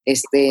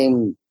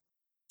en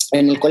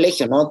el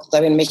colegio, ¿no?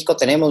 Todavía en México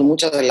tenemos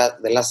muchas de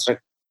las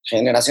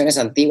generaciones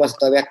antiguas,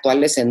 todavía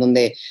actuales, en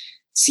donde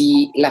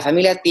si la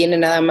familia tiene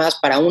nada más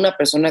para una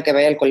persona que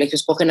vaya al colegio,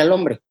 escogen al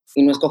hombre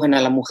y no escogen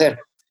a la mujer.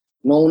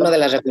 No, una de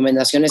las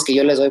recomendaciones que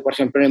yo les doy, por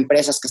ejemplo, en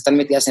empresas que están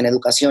metidas en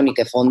educación y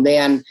que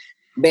fondean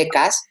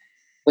becas,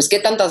 pues qué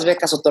tantas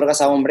becas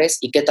otorgas a hombres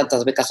y qué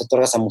tantas becas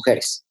otorgas a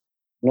mujeres,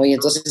 ¿no? Y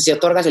entonces si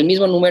otorgas el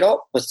mismo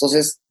número, pues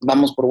entonces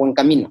vamos por buen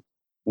camino,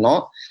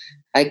 ¿no?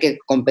 Hay que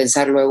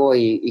compensar luego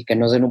y que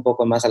nos den un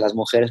poco más a las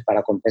mujeres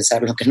para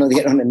compensar lo que no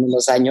dieron en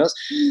unos años.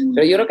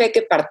 Pero yo creo que hay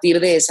que partir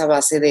de esa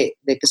base de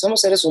que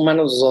somos seres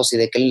humanos los dos y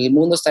de que el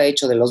mundo está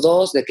hecho de los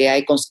dos, de que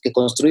hay que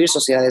construir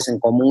sociedades en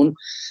común,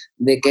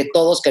 de que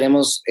todos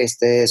queremos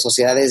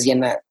sociedades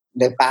llenas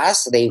de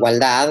paz, de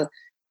igualdad,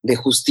 de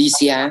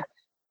justicia,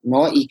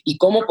 ¿no? Y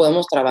cómo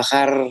podemos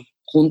trabajar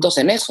juntos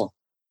en eso.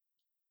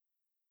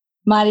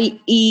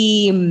 Mari,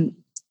 ¿y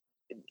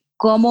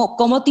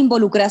cómo te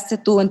involucraste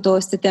tú en todo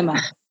este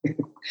tema?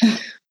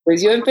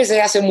 Pues yo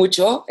empecé hace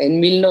mucho,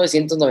 en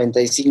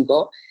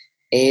 1995.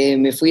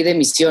 Me fui de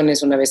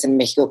misiones una vez en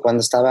México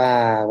cuando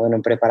estaba,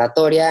 en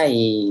preparatoria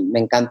y me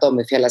encantó.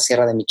 Me fui a la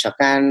Sierra de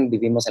Michoacán,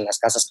 vivimos en las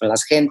casas con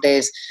las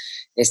gentes,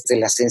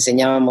 las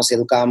enseñábamos y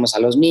educábamos a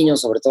los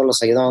niños, sobre todo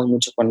los ayudábamos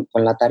mucho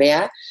con la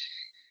tarea.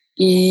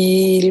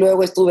 Y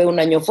luego estuve un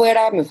año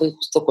fuera, me fui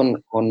justo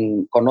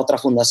con otra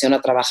fundación a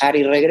trabajar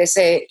y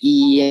regresé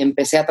y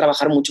empecé a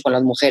trabajar mucho con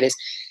las mujeres.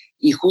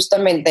 Y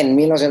justamente en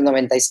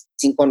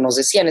 1995 nos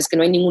decían, es que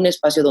no hay ningún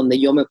espacio donde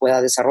yo me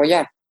pueda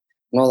desarrollar,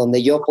 ¿no?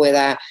 Donde yo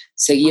pueda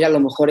seguir a lo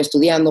mejor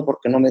estudiando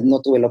porque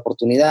no tuve la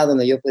oportunidad,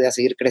 donde yo pueda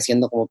seguir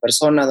creciendo como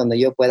persona, donde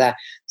yo pueda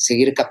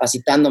seguir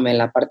capacitándome en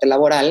la parte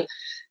laboral.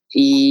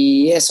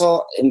 Y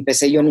eso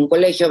empecé yo en un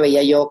colegio,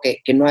 veía yo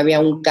que no había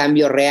un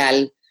cambio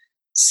real,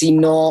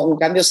 sino un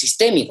cambio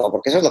sistémico,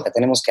 porque eso es lo que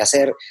tenemos que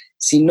hacer,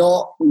 si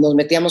no nos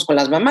metíamos con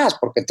las mamás,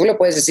 porque tú le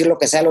puedes decir lo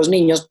que sea a los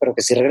niños, pero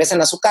que si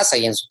regresan a su casa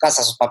y en su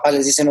casa sus papás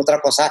les dicen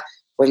otra cosa,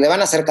 pues le van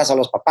a hacer caso a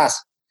los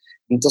papás.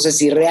 Entonces,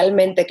 si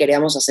realmente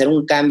queríamos hacer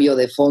un cambio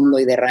de fondo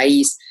y de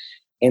raíz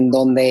en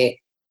donde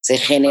se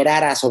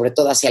generara, sobre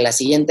todo hacia la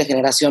siguiente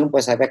generación,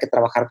 pues había que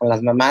trabajar con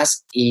las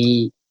mamás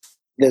y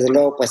desde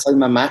luego pues soy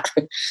mamá,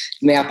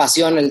 me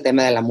apasiona el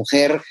tema de la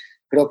mujer.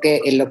 Creo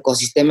que el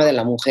ecosistema de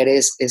la mujer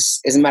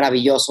es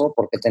maravilloso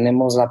porque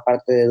tenemos la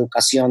parte de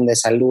educación, de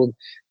salud,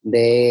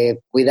 de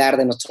cuidar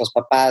de nuestros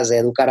papás, de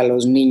educar a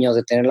los niños,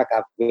 de tener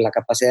la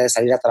capacidad de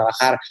salir a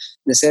trabajar,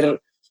 de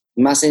ser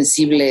más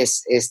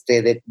sensibles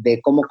de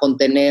cómo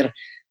contener.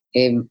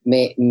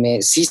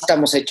 Sí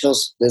estamos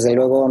hechos, desde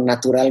luego,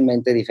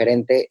 naturalmente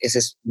diferente, esa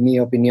es mi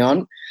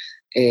opinión.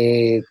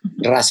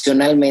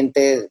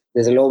 Racionalmente,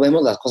 desde luego,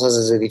 vemos las cosas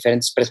desde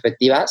diferentes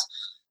perspectivas,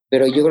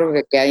 pero yo creo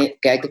que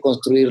hay que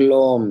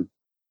construirlo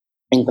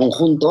en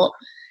conjunto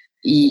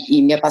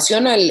y me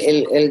apasiona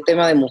el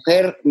tema de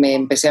mujer. Me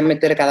empecé a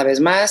meter cada vez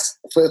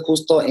más. Fue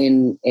justo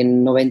en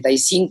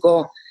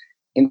 95,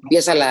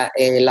 empieza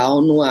la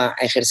ONU a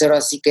ejercer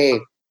así que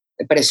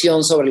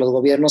presión sobre los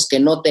gobiernos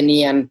que no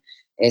tenían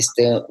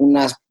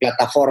unas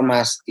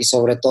plataformas y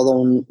sobre todo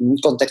un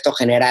contexto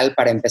general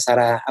para empezar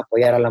a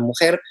apoyar a la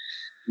mujer.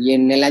 Y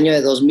en el año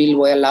de 2000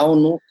 voy a la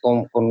ONU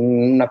con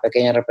una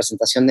pequeña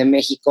representación de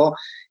México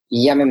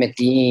y ya me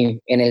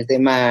metí en el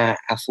tema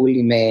a full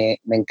y me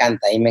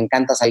encanta. Y me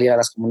encanta salir a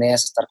las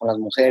comunidades, estar con las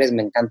mujeres,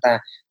 me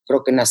encanta.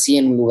 Creo que nací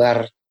en un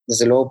lugar,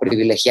 desde luego,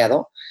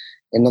 privilegiado,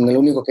 en donde lo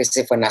único que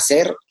hice fue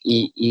nacer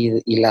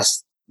y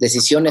las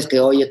decisiones que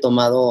hoy he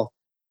tomado,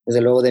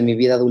 desde luego, de mi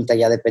vida adulta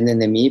ya dependen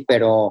de mí,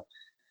 pero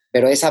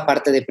esa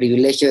parte de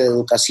privilegio, de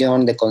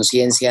educación, de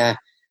conciencia,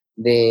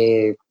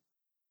 de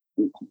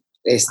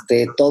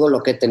todo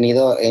lo que he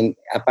tenido,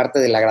 aparte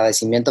del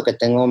agradecimiento que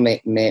tengo,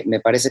 me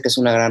parece que es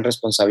una gran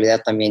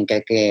responsabilidad también que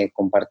hay que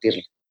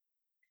compartir.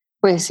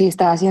 Pues sí,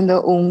 estás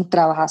haciendo un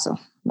trabajazo,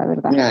 la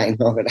verdad. Ay,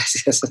 no,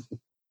 gracias.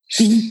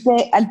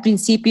 Dijiste al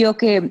principio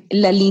que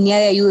la línea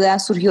de ayuda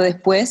surgió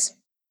después.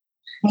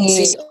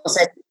 Sí, o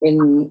sea,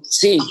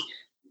 sí.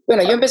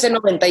 Bueno, yo empecé en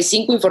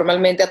 95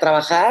 informalmente a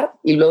trabajar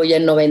y luego ya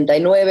en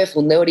 99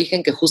 fundé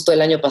Origen, que justo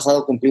el año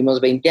pasado cumplimos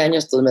 20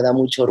 años, entonces me da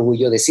mucho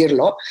orgullo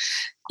decirlo.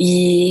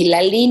 Y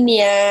la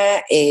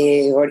línea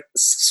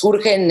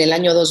surge en el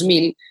año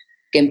 2000,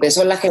 que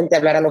empezó la gente a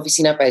hablar a la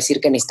oficina para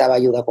decir que necesitaba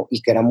ayuda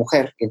y que era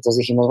mujer. Entonces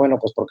dijimos, bueno,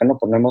 pues ¿por qué no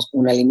ponemos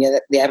una línea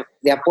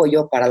de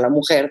apoyo para la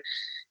mujer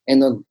en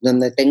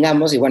donde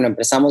tengamos? Y bueno,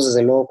 empezamos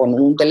desde luego con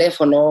un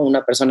teléfono,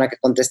 una persona que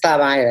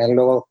contestaba,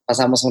 luego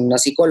pasamos a una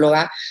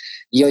psicóloga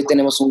y hoy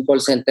tenemos un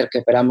call center que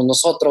operamos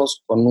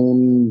nosotros con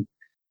un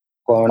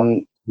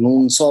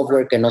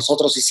software que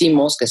nosotros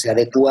hicimos, que se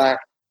adecua.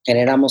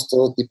 Generamos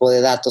todo tipo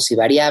de datos y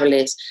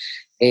variables.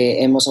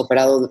 Hemos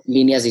operado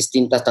líneas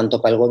distintas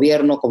tanto para el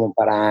gobierno como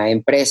para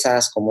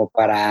empresas, como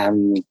para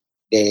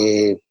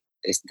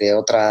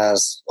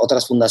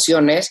otras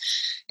fundaciones,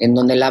 en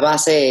donde la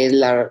base es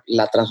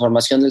la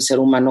transformación del ser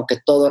humano, que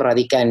todo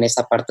radica en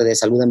esa parte de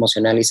salud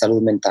emocional y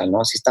salud mental,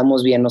 ¿no? Si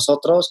estamos bien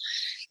nosotros,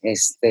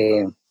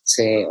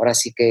 ahora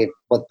sí que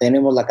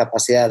tenemos la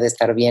capacidad de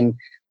estar bien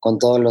con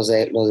todos los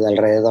de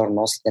alrededor,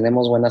 ¿no? Si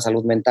tenemos buena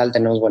salud mental,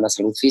 tenemos buena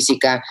salud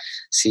física.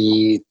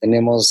 Si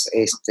tenemos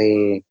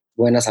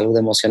buena salud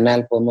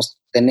emocional,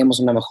 tenemos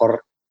una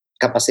mejor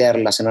capacidad de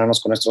relacionarnos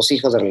con nuestros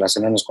hijos, de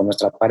relacionarnos con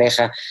nuestra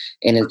pareja,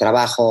 en el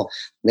trabajo,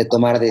 de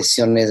tomar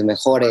decisiones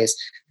mejores,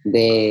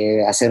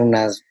 de hacer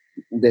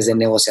desde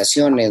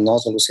negociaciones, ¿no?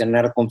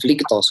 Solucionar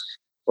conflictos,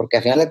 porque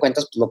al final de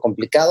cuentas, pues, lo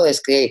complicado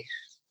es que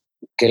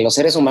los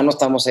seres humanos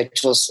estamos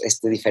hechos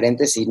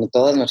diferentes, y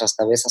todas nuestras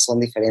cabezas son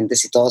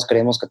diferentes, y todos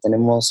creemos que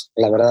tenemos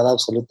la verdad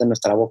absoluta en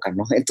nuestra boca,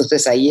 ¿no?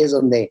 Entonces ahí es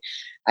donde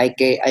hay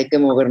que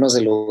movernos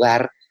del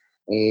lugar,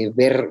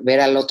 ver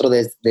al otro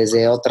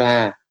desde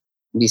otra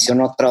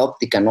visión, otra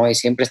óptica, ¿no? Y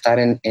siempre estar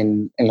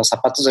en los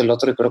zapatos del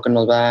otro, y creo que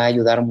nos va a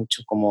ayudar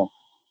mucho como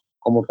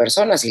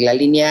personas. Y la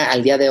línea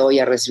al día de hoy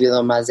ha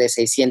recibido más de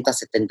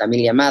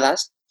 670,000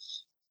 llamadas.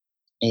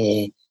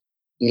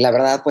 Y la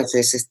verdad, pues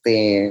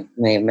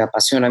me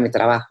apasiona mi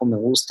trabajo, me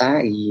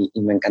gusta, y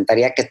me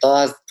encantaría que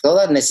todas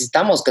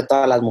necesitamos que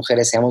todas las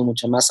mujeres seamos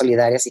mucho más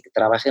solidarias y que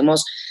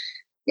trabajemos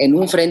en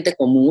un frente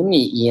común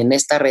y en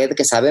esta red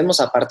que sabemos,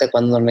 aparte,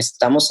 cuando nos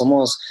necesitamos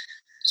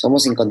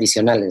somos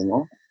incondicionales,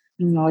 ¿no?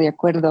 No, de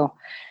acuerdo.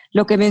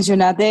 Lo que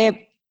mencionas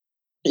de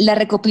la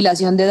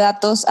recopilación de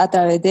datos a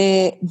través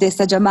de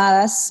estas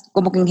llamadas,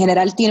 como que en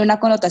general tiene una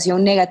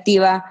connotación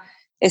negativa,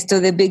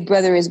 esto de Big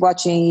Brother is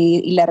watching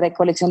y la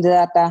recolección de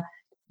data.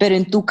 Pero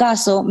en tu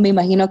caso, me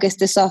imagino que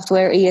este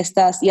software y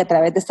a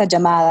través de estas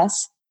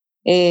llamadas,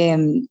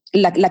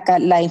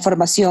 la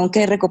información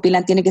que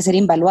recopilan tiene que ser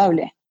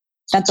invaluable,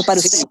 tanto para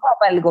ustedes como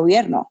para el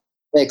gobierno.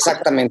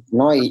 Exactamente,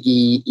 ¿no?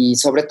 Y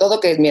sobre todo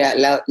que, mira,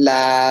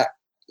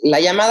 la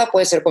llamada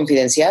puede ser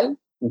confidencial,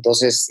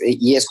 entonces,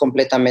 y es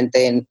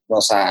completamente,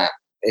 o sea,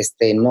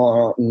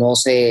 no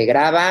se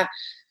graba,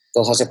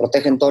 o sea, se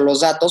protegen todos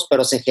los datos,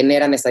 pero se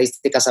generan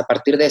estadísticas a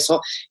partir de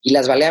eso, y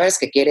las variables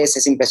que quieres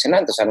es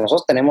impresionante. O sea,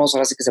 nosotros tenemos,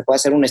 ahora sí que se puede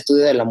hacer un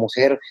estudio de la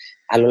mujer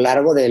a lo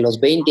largo de los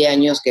 20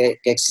 años que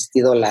ha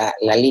existido la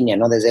línea,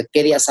 ¿no? Desde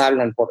qué días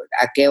hablan,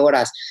 a qué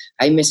horas.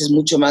 Hay meses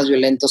mucho más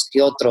violentos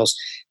que otros.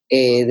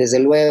 Desde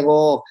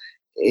luego,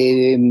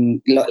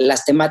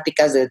 las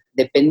temáticas,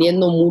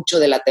 dependiendo mucho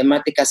de la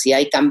temática, si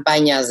hay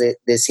campañas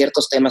de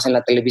ciertos temas en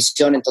la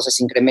televisión, entonces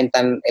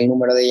incrementan el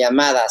número de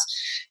llamadas.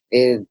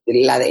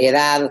 La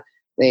edad,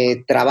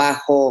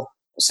 trabajo,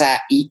 o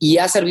sea, y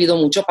ha servido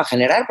mucho para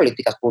generar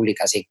políticas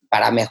públicas y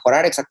para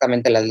mejorar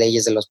exactamente las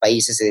leyes de los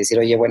países, y decir,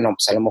 oye, bueno,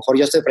 pues a lo mejor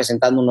yo estoy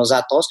presentando unos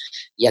datos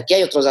y aquí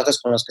hay otros datos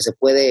con los que se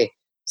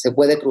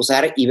puede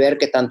cruzar y ver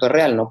qué tanto es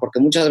real, ¿no? Porque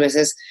muchas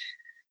veces,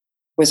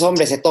 pues,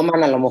 hombre, se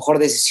toman a lo mejor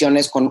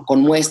decisiones con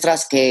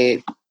muestras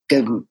que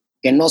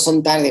no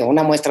son tan,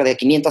 una muestra de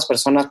 500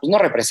 personas, pues no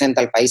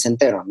representa al país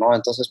entero, ¿no?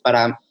 Entonces,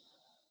 para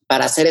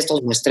hacer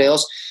estos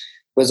muestreos,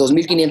 pues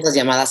 2,500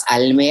 llamadas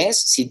al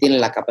mes sí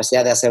tienen la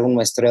capacidad de hacer un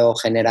muestreo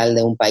general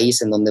de un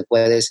país, en donde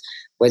puedes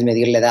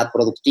medir la edad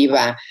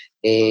productiva,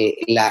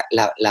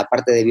 la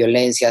parte de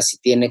violencia, si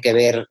tiene que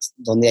ver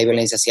dónde hay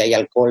violencia, si hay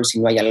alcohol, si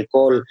no hay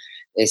alcohol.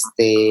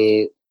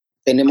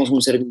 Tenemos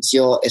un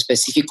servicio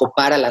específico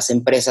para las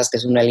empresas, que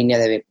es una línea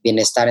de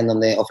bienestar, en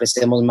donde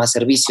ofrecemos más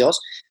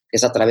servicios, que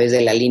es a través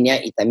de la línea,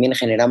 y también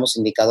generamos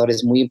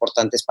indicadores muy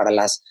importantes para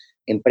las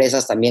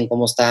empresas, también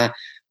cómo está,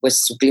 pues,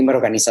 su clima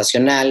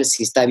organizacional,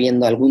 si está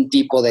habiendo algún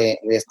tipo de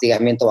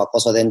hostigamiento o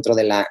acoso dentro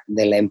de la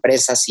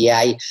empresa, si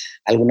hay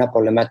alguna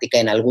problemática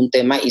en algún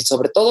tema, y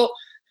sobre todo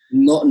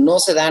no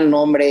se da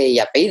nombre y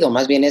apellido,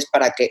 más bien es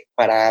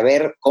para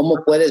ver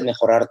cómo puedes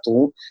mejorar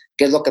tú,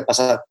 qué es lo que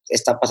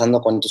está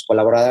pasando con tus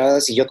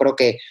colaboradores. Y yo creo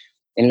que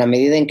en la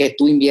medida en que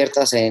tú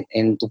inviertas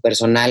en tu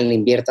personal,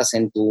 inviertas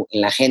en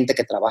la gente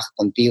que trabaja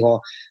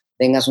contigo,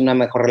 tengas una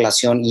mejor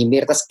relación y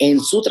inviertas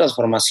en su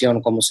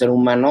transformación como ser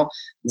humano,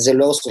 desde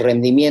luego su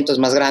rendimiento es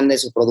más grande,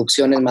 su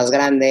producción es más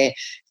grande,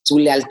 su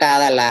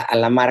lealtad a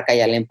la marca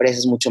y a la empresa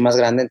es mucho más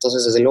grande.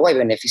 Entonces, desde luego hay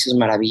beneficios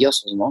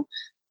maravillosos, ¿no?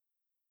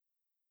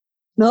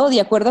 No,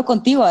 de acuerdo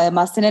contigo.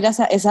 Además, tener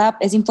esa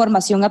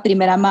información a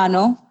primera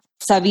mano,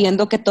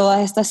 sabiendo que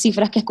todas estas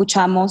cifras que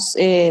escuchamos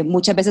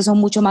muchas veces son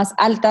mucho más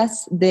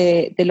altas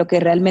de lo que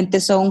realmente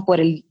son,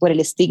 por el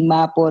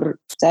estigma,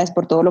 ¿sabes?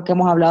 Por todo lo que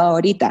hemos hablado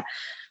ahorita.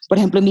 Por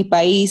ejemplo, en mi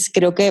país,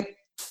 creo que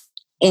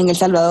en El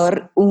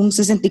Salvador un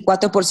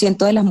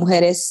 64% de las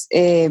mujeres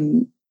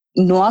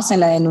no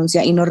hacen la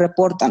denuncia y no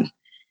reportan.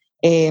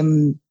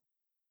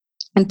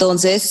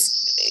 Entonces,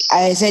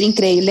 ha de ser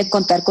increíble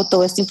contar con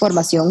toda esta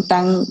información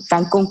tan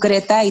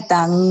concreta y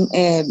tan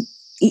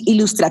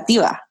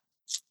ilustrativa.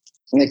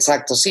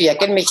 Exacto, sí,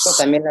 aquí en México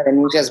también la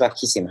denuncia es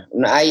bajísima.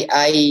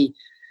 Hay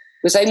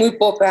muy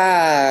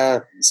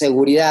poca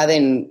seguridad,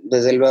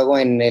 desde luego,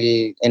 en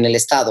el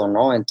Estado,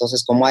 ¿no?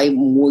 Entonces, como hay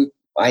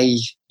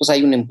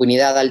una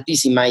impunidad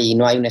altísima y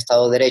no hay un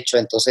Estado de Derecho,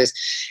 entonces,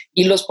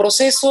 y los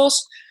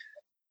procesos,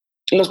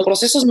 los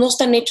procesos no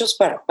están hechos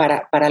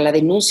para la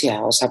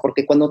denuncia, o sea,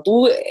 porque cuando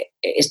tú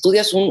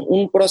estudias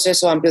un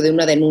proceso amplio de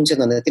una denuncia, en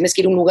donde tienes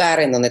que ir a un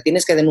lugar, en donde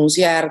tienes que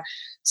denunciar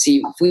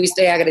si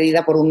fuiste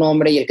agredida por un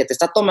hombre y el que te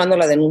está tomando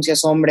la denuncia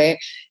es hombre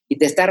y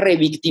te está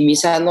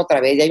revictimizando otra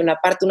vez, y hay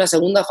una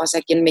segunda fase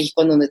aquí en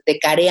México en donde te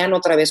carean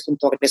otra vez con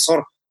tu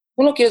agresor,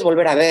 tú no quieres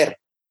volver a ver,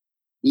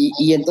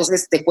 y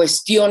entonces te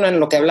cuestionan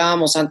lo que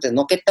hablábamos antes,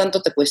 ¿no? ¿Qué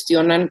tanto te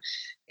cuestionan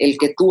el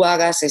que tú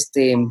hagas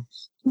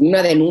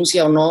una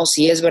denuncia o no,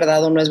 si es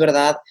verdad o no es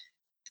verdad?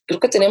 Creo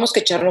que tenemos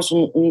que echarnos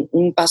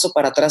un paso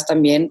para atrás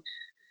también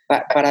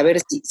para ver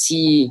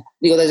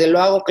digo, desde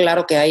luego,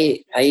 claro que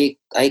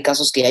hay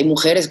casos que hay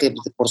mujeres que,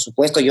 por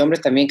supuesto, y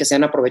hombres también que se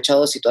han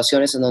aprovechado de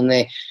situaciones en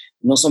donde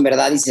no son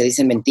verdad y se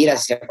dicen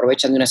mentiras, y se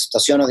aprovechan de una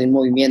situación o de un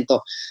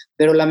movimiento,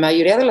 pero la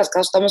mayoría de los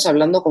casos estamos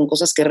hablando con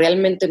cosas que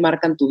realmente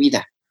marcan tu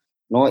vida,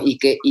 ¿no? Y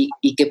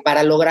que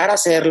para lograr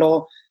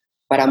hacerlo,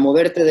 para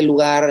moverte del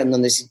lugar en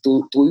donde si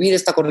tu vida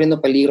está corriendo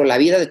peligro, la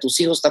vida de tus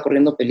hijos está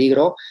corriendo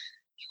peligro,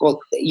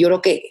 yo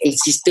creo que el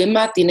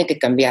sistema tiene que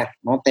cambiar,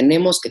 ¿no?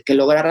 Tenemos que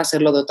lograr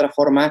hacerlo de otra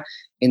forma,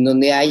 en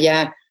donde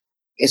haya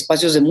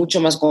espacios de mucho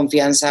más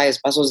confianza,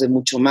 espacios de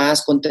mucho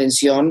más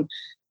contención,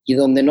 y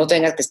donde no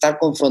tengas que estar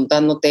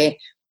confrontándote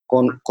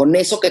con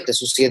eso que te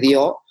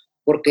sucedió,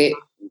 porque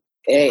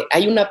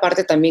hay una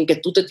parte también que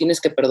tú te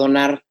tienes que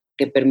perdonar,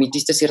 que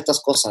permitiste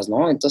ciertas cosas,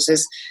 ¿no?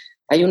 Entonces,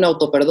 hay un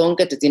autoperdón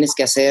que te tienes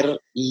que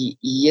hacer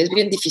y es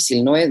bien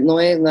difícil,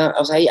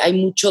 o sea, hay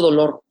mucho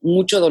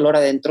dolor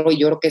adentro, y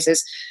yo creo que ese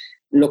es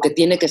lo que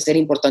tiene que ser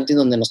importante y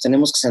donde nos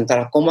tenemos que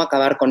centrar, cómo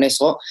acabar con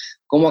eso,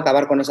 cómo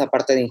acabar con esa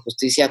parte de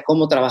injusticia,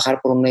 cómo trabajar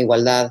por una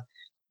igualdad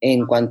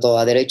en cuanto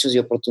a derechos y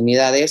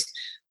oportunidades,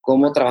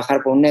 cómo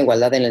trabajar por una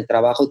igualdad en el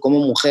trabajo y cómo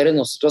mujeres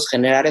nosotros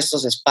generar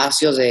estos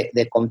espacios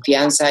de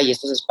confianza y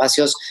estos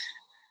espacios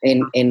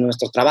en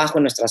nuestro trabajo,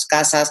 en nuestras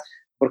casas,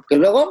 porque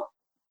luego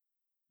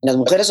las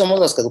mujeres somos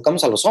las que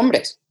educamos a los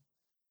hombres.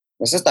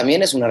 Eso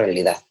también es una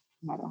realidad.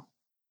 Claro.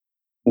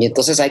 Y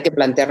entonces hay que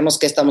plantearnos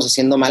qué estamos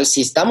haciendo mal,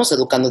 si estamos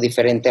educando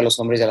diferente a los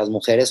hombres y a las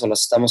mujeres o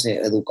los estamos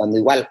educando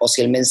igual, o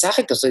si el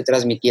mensaje que estoy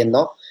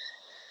transmitiendo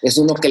es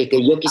uno que el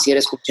que yo quisiera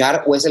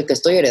escuchar o es el que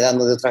estoy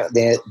heredando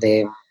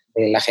de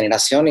la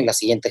generación y la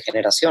siguiente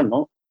generación,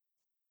 ¿no?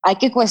 Hay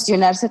que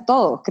cuestionarse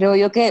todo. Creo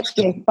yo que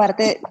es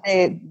parte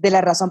de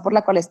la razón por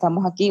la cual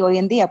estamos aquí hoy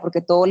en día,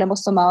 porque todo lo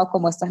hemos tomado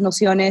como estas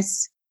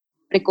nociones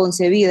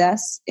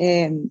preconcebidas,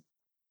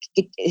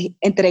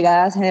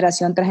 entregadas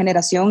generación tras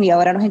generación, y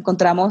ahora nos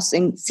encontramos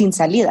sin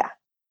salida.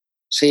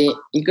 Sí,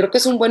 y creo que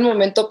es un buen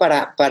momento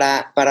para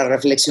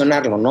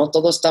reflexionarlo, ¿no?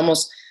 Todos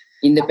estamos,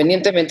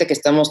 independientemente que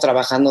estamos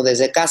trabajando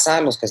desde casa,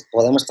 los que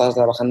podemos estar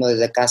trabajando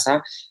desde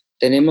casa,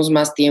 tenemos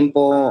más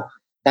tiempo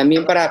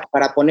también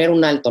para poner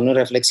un alto, ¿no? Y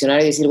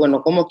reflexionar y decir,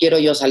 bueno, ¿cómo quiero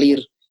yo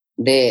salir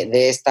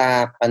de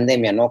esta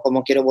pandemia, ¿no?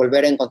 ¿Cómo quiero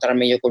volver a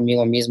encontrarme yo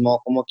conmigo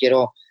mismo? ¿Cómo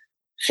quiero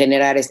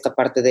generar esta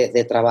parte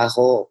de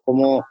trabajo?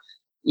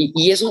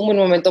 Y es un buen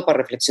momento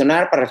para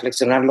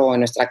reflexionarlo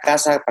en nuestra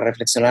casa, para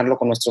reflexionarlo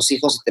con nuestros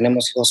hijos, si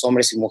tenemos hijos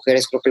hombres y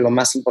mujeres. Creo que lo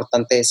más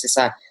importante es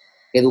esa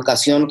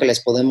educación que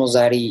les podemos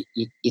dar y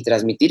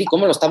transmitir, y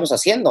cómo lo estamos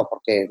haciendo,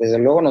 porque desde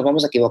luego nos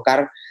vamos a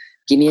equivocar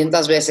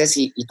 500 veces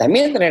y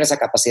también tener esa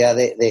capacidad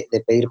de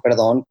pedir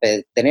perdón,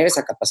 tener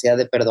esa capacidad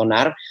de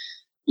perdonar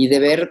y de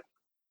ver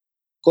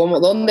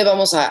cómo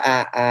vamos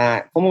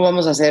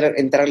a hacer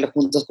entrarle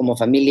juntos como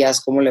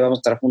familias, cómo le vamos a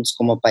estar juntos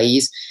como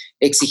país,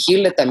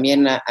 exigirle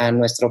también a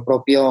nuestro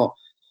propio,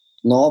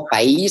 ¿no?,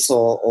 país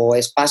o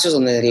espacios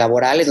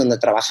laborales donde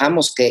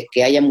trabajamos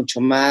que haya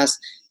mucho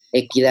más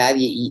equidad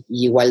y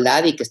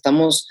igualdad, y que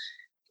estamos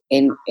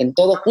en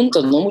todo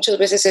juntos, ¿no? Muchas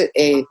veces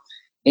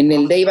en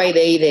el day by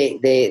day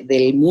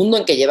del mundo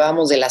en que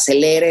llevamos, del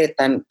acelere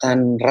tan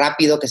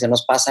rápido que se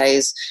nos pasa,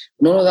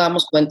 no nos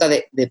damos cuenta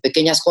de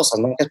pequeñas cosas,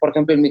 ¿no? Que es, por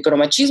ejemplo, el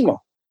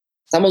micromachismo.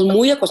 Estamos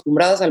muy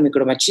acostumbradas al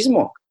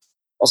micromachismo.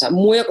 O sea,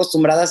 muy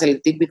acostumbradas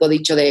al típico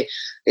dicho de,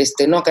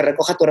 no, que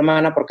recoja a tu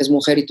hermana porque es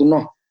mujer y tú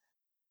no.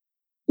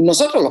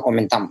 Nosotros lo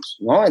comentamos,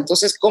 ¿no?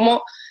 Entonces,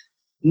 ¿cómo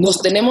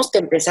nos tenemos que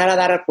empezar a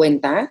dar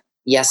cuenta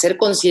y hacer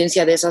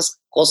conciencia de esas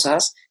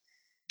cosas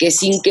que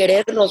sin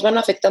querer nos van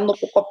afectando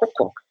poco a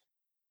poco,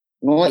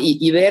 ¿no?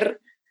 Y ver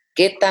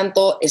qué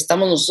tanto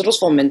estamos nosotros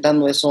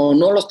fomentando eso o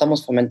no lo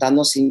estamos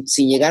fomentando sin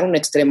llegar a un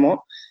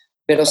extremo,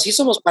 pero sí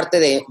somos parte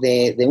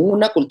de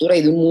una cultura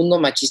y de un mundo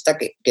machista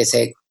que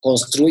se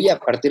construye a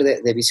partir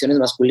de visiones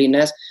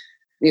masculinas.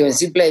 Digo, en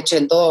simple hecho,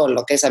 en todo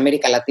lo que es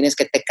América Latina, es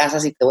que te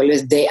casas y te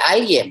vuelves de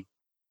alguien,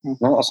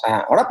 ¿no? O sea,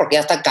 ahora porque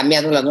ya están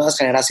cambiando las nuevas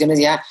generaciones,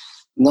 ya,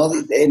 ¿no?,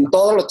 en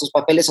todos tus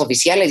papeles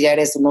oficiales ya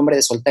eres un hombre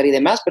de soltero y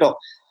demás, pero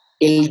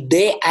el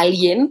de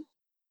alguien,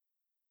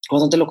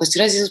 cuando te lo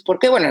cuestionas dices, ¿por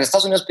qué? Bueno, en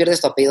Estados Unidos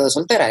pierdes tu apellido de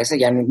soltera, ese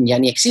ya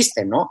ni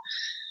existe, ¿no?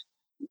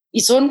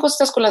 Y son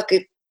cosas con las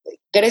que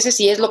creces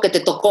y es lo que te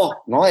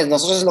tocó, ¿no?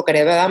 Nosotros es lo que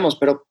heredamos,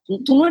 pero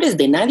tú no eres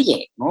de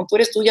nadie, ¿no? Tú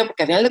eres tuya,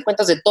 porque al final de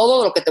cuentas, de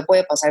todo lo que te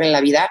puede pasar en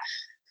la vida,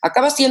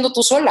 acabas siendo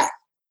tú sola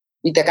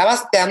y te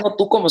acabas quedando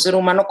tú como ser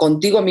humano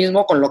contigo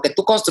mismo, con lo que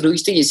tú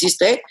construiste y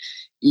hiciste,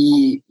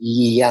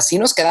 y así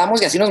nos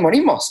quedamos y así nos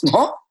morimos,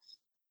 ¿no?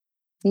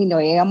 Y no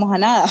llegamos a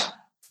nada.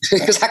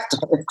 Exacto.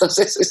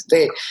 Entonces,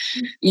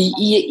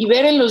 y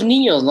ver en los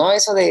niños, ¿no?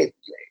 Eso de,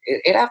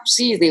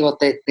 sí, digo,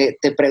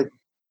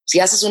 si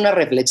haces una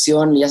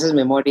reflexión y haces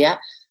memoria,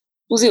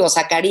 pues digo,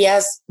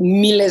 sacarías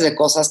miles de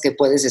cosas que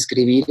puedes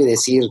escribir y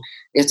decir,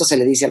 esto se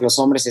le dice a los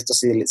hombres, esto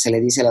se le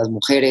dice a las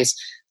mujeres,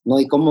 ¿no?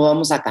 Y cómo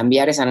vamos a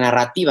cambiar esa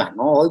narrativa,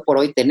 ¿no? Hoy por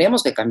hoy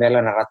tenemos que cambiar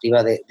la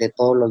narrativa de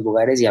todos los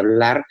lugares y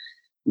hablar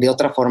de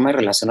otra forma y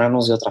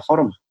relacionarnos de otra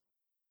forma.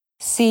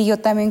 Sí, yo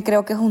también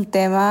creo que es un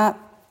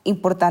tema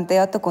importante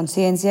de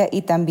autoconciencia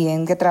y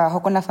también que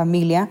trabajo con la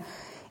familia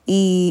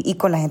y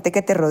con la gente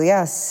que te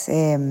rodeas.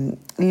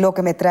 Lo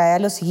que me trae a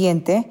lo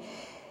siguiente,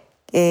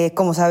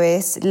 como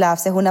sabes,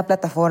 Labs es una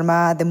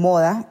plataforma de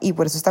moda y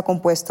por eso está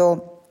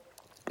compuesto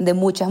de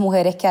muchas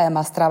mujeres que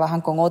además trabajan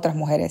con otras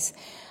mujeres,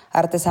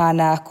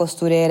 artesanas,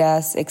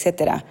 costureras,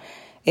 etcétera.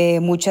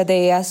 Muchas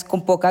de ellas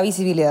con poca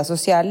visibilidad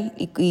social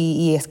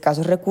y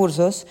escasos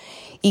recursos.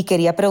 Y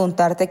quería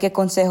preguntarte qué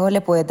consejos le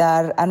puedes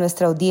dar a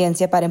nuestra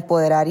audiencia para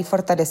empoderar y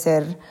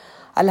fortalecer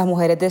a las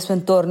mujeres de su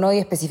entorno y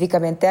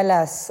específicamente a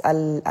las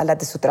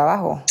de su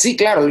trabajo. Sí,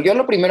 claro. Yo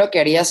lo primero que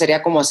haría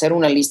sería como hacer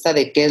una lista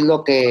de qué es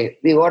lo que...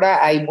 Digo,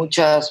 ahora hay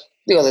muchas...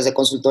 Digo, desde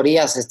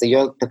consultorías,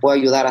 yo te puedo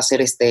ayudar a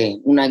hacer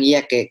una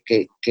guía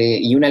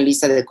y una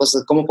lista de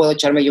cosas. ¿Cómo puedo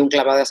echarme yo un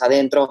clavado hacia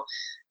adentro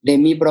de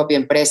mi propia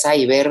empresa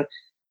y ver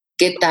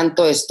qué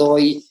tanto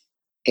estoy...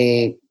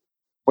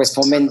 pues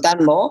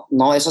fomentando,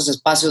 ¿no? Esos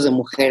espacios de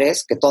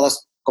mujeres, que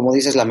todas, como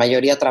dices, la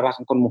mayoría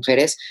trabajan con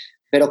mujeres,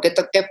 pero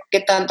qué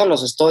tanto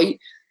los estoy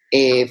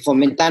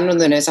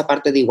fomentando en esa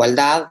parte de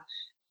igualdad.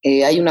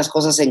 Hay unas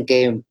cosas en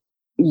que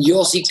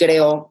yo sí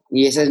creo,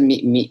 y ese es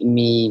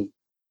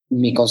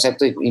mi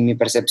concepto y mi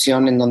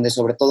percepción, en donde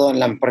sobre todo,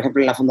 por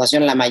ejemplo, en la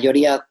fundación, la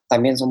mayoría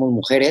también somos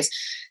mujeres,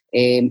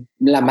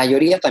 la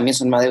mayoría también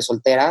son madres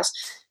solteras,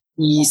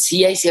 y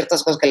sí hay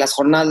ciertas cosas que las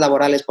jornadas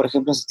laborales, por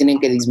ejemplo, se tienen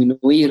que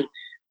disminuir,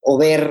 o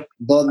ver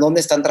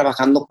dónde están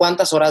trabajando,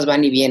 cuántas horas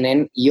van y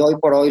vienen, y hoy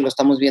por hoy lo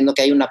estamos viendo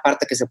que hay una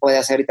parte que se puede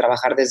hacer y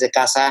trabajar desde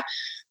casa,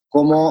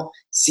 como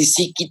si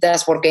sí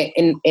quitas, porque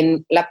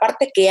en la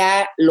parte que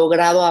ha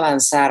logrado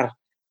avanzar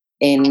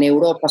en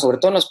Europa, sobre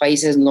todo en los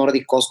países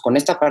nórdicos, con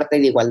esta parte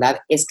de igualdad,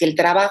 es que el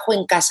trabajo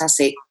en casa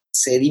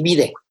se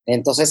divide.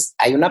 Entonces,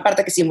 hay una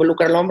parte que se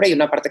involucra el hombre y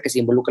una parte que se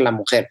involucra la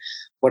mujer.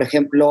 Por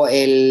ejemplo,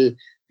 el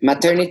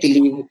maternity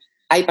leave,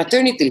 hay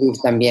paternity leave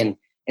también.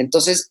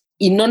 Entonces,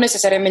 y no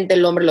necesariamente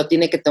el hombre lo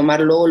tiene que tomar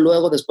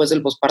luego después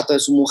del posparto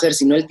de su mujer,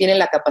 sino él tiene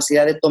la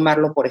capacidad de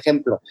tomarlo, por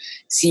ejemplo,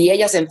 si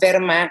ella se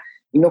enferma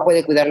y no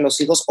puede cuidar a los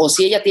hijos, o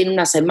si ella tiene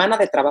una semana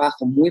de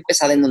trabajo muy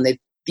pesada en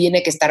donde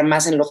tiene que estar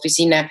más en la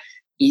oficina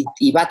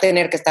y va a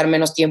tener que estar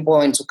menos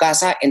tiempo en su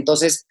casa,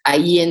 entonces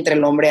ahí entra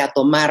el hombre a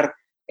tomar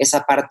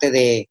esa parte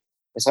de,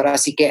 pues ahora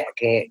sí que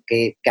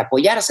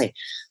apoyarse.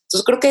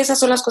 Entonces creo que esas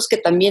son las cosas que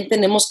también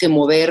tenemos que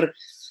mover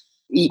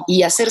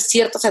y hacer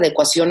ciertas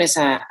adecuaciones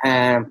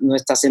a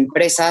nuestras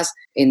empresas,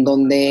 en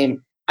donde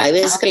hay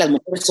veces que las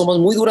mujeres somos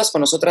muy duras con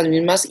nosotras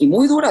mismas y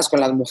muy duras con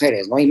las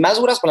mujeres, ¿no? Y más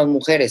duras con las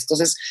mujeres.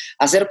 Entonces,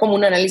 hacer como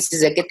un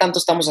análisis de qué tanto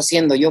estamos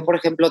haciendo. Yo, por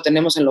ejemplo,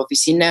 tenemos en la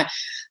oficina,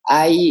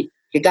 hay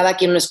que cada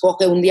quien lo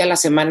escoge, un día a la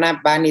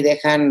semana van y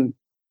dejan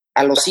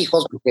a los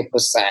hijos, porque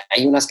pues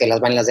hay unas que las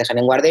van y las dejan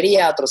en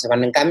guardería, otros se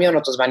van en camión,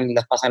 otros van y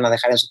las pasan a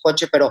dejar en su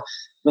coche, pero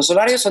los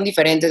horarios son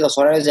diferentes, los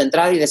horarios de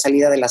entrada y de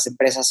salida de las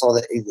empresas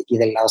y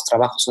de los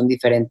trabajos son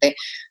diferentes,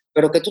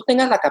 pero que tú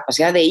tengas la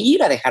capacidad de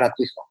ir a dejar a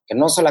tu hijo, que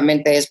no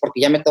solamente es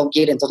porque ya me tengo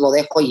que ir, entonces lo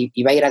dejo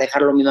y va a ir a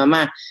dejarlo mi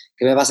mamá,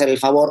 que me va a hacer el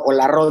favor, o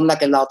la ronda,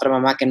 que es la otra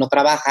mamá que no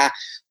trabaja,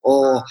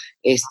 o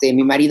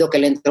mi marido que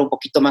le entra un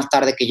poquito más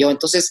tarde que yo.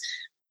 Entonces,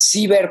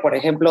 sí ver, por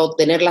ejemplo,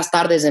 tener las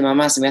tardes de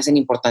mamá se me hacen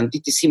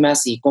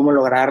importantísimas, y cómo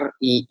lograr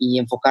y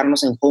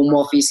enfocarnos en home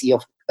office y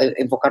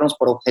enfocarnos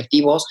por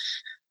objetivos,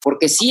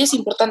 porque sí es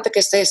importante que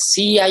estés,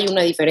 sí hay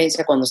una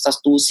diferencia cuando estás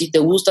tú, sí te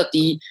gusta a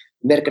ti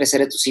ver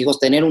crecer a tus hijos,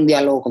 tener un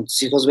diálogo con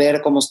tus hijos,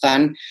 ver cómo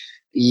están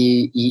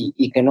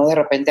y que no de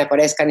repente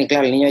aparezcan y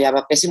claro, el niño ya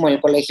va pésimo en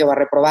el colegio, va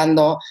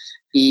reprobando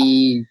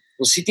y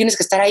pues sí tienes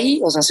que estar ahí,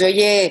 o sea, se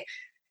oye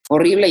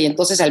horrible y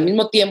entonces al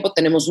mismo tiempo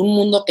tenemos un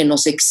mundo que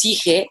nos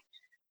exige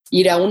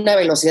ir a una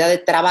velocidad de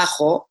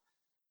trabajo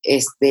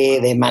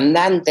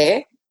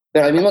demandante,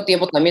 pero al mismo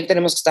tiempo también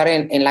tenemos que estar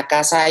en la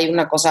casa. Hay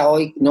una cosa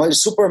hoy, ¿no? El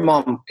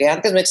supermom, que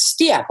antes no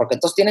existía, porque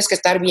entonces tienes que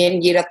estar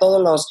bien y ir a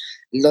todos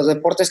los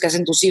deportes que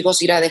hacen tus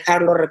hijos, ir a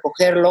dejarlo,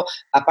 recogerlo,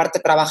 aparte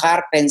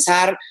trabajar,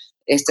 pensar,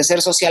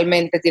 ser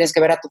socialmente, tienes que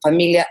ver a tu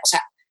familia. O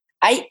sea,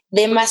 hay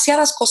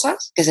demasiadas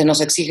cosas que se nos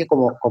exige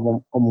como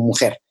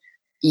mujer.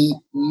 Y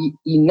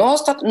no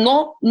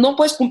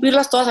puedes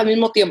cumplirlas todas al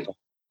mismo tiempo.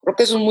 Creo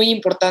que eso es muy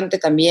importante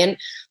también,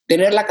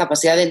 tener la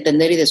capacidad de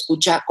entender y de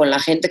escucha con la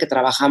gente que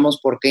trabajamos,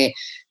 porque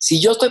si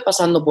yo estoy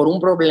pasando por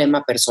un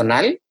problema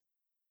personal,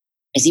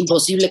 es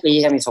imposible que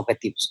llegue a mis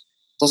objetivos.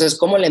 Entonces,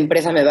 ¿cómo la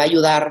empresa me va a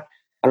ayudar?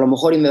 A lo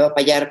mejor y me va a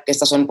apoyar, que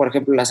estas son, por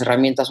ejemplo, las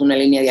herramientas, una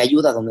línea de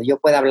ayuda donde yo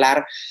pueda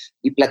hablar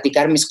y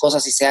platicar mis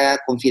cosas y sea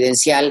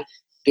confidencial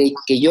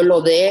que yo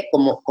lo dé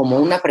como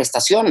una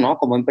prestación, ¿no?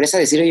 Como empresa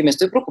decir, oye, me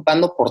estoy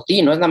preocupando por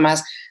ti, no es nada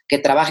más que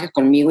trabajes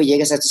conmigo y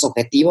llegues a estos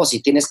objetivos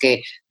y tenemos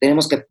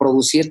que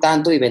producir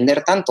tanto y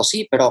vender tanto,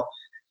 sí, pero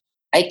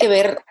hay que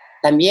ver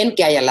también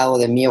qué hay al lado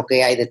de mí o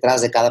qué hay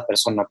detrás de cada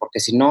persona, porque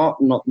si no,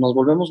 nos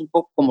volvemos un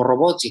poco como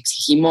robots y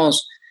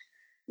exigimos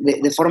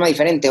de forma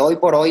diferente. Hoy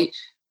por hoy,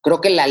 creo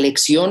que la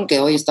lección que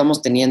hoy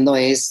estamos teniendo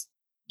es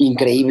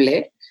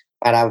increíble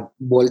para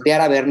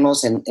voltear a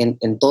vernos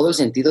en todo el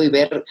sentido y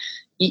ver.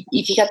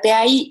 Y fíjate,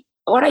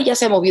 ahora ya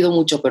se ha movido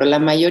mucho, pero la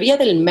mayoría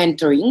del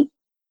mentoring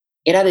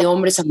era de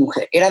hombres a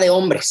mujeres, era de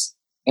hombres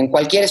en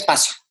cualquier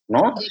espacio,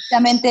 ¿no?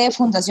 Directamente de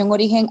Fundación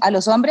Origen a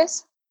los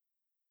hombres.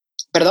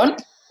 ¿Perdón?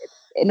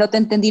 No te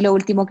entendí lo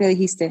último que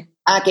dijiste.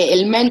 Que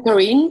el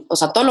mentoring, o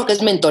sea, todo lo que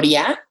es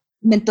mentoría.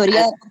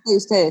 Mentoría de parte de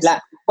ustedes.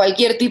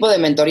 Cualquier tipo de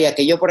mentoría,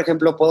 que yo, por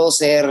ejemplo, puedo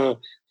ser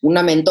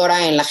una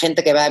mentora en la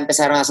gente que va a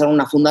empezar a hacer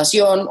una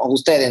fundación, o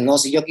ustedes, ¿no?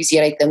 Si yo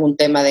quisiera y tengo un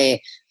tema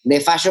de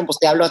fashion, pues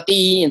te hablo a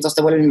ti, entonces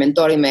te vuelvo mi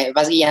mentor y me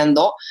vas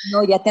guiando.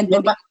 No, ya te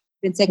entendí.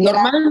 Pensé que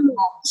era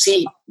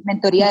sí.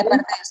 mentoría de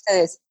parte de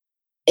ustedes.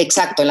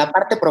 Exacto, en la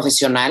parte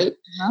profesional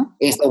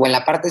o en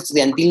la parte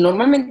estudiantil,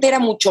 normalmente era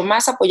mucho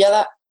más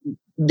apoyada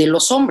de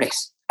los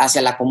hombres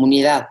hacia la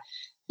comunidad.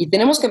 Y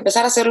tenemos que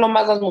empezar a hacerlo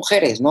más las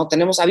mujeres, ¿no?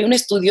 Había un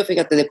estudio,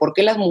 fíjate, de por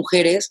qué las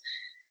mujeres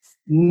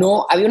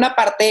no... Había una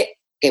parte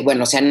que,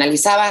 bueno, se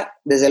analizaba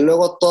desde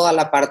luego toda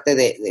la parte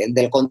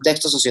del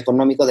contexto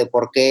socioeconómico de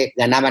por qué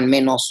ganaban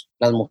menos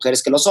las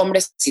mujeres que los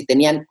hombres, si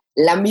tenían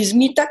la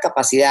mismita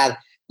capacidad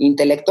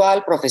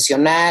intelectual,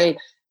 profesional,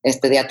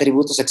 de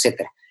atributos,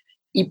 etcétera.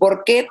 Y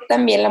por qué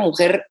también la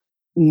mujer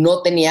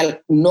no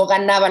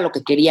ganaba lo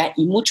que quería,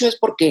 y mucho es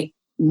porque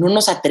no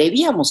nos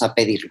atrevíamos a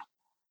pedirlo,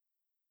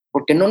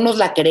 porque no nos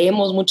la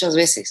creemos muchas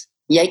veces.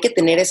 Y hay que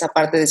tener esa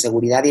parte de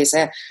seguridad y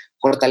esa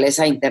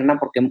fortaleza interna,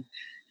 porque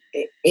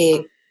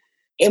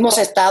hemos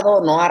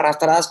estado, ¿no?,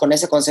 arrastradas con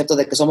ese concepto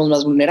de que somos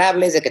más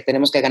vulnerables, de que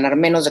tenemos que ganar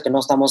menos, de que no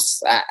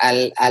estamos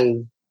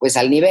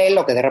al nivel,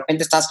 o que de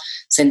repente estás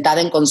sentada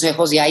en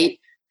consejos y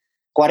hay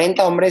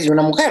 40 hombres y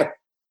una mujer.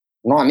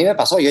 No, a mí me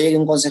pasó, yo llegué a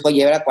un consejo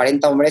y era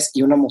 40 hombres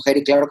y una mujer,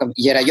 y claro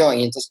y era yo,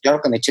 y entonces claro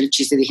que me eché el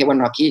chiste y dije,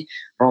 bueno, aquí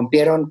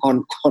rompieron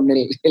con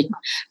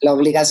la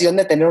obligación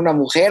de tener una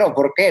mujer, o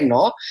por qué,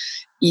 ¿no?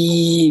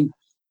 Y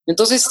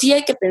entonces sí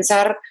hay que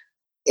pensar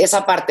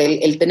esa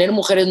parte, el tener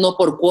mujeres no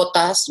por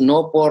cuotas,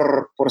 no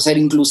por ser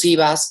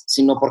inclusivas,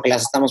 sino porque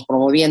las estamos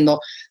promoviendo.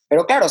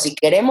 Pero claro, si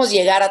queremos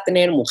llegar a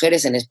tener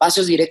mujeres en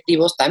espacios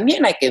directivos,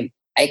 también hay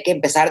que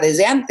empezar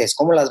desde antes.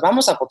 ¿Cómo las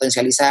vamos a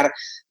potencializar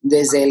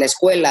desde la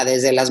escuela,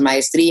 desde las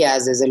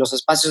maestrías, desde los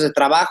espacios de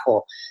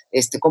trabajo?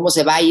 ¿Cómo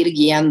se va a ir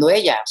guiando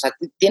ella? O sea,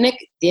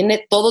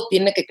 todo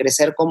tiene que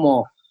crecer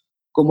como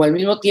al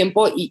mismo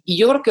tiempo, y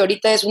yo creo que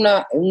ahorita es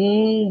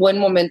un buen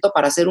momento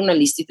para hacer una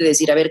listita y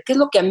decir, a ver, ¿qué es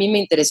lo que a mí me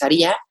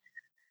interesaría?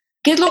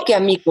 ¿Qué es lo que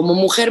a mí como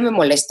mujer me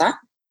molesta?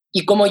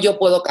 ¿Y cómo yo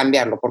puedo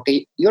cambiarlo?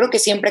 Porque yo creo que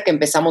siempre que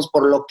empezamos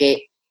por lo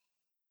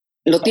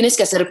tienes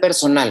que hacer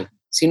personal.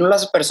 Si no lo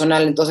haces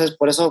personal, entonces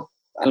por eso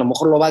a lo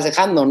mejor lo vas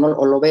dejando, ¿no?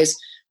 O lo ves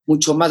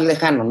mucho más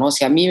lejano, ¿no?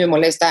 Si a mí me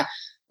molesta,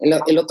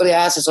 el otro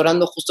día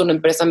asesorando justo una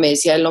empresa me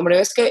decía el hombre,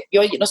 es que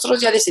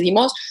nosotros ya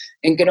decidimos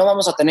en que no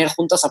vamos a tener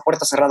juntas a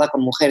puerta cerrada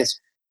con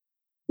mujeres.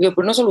 Digo,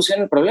 pero no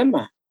soluciona el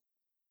problema.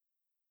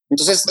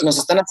 Entonces nos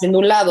están haciendo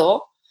un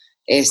lado,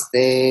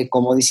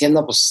 como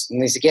diciendo, pues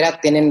ni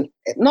siquiera tienen...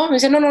 No, me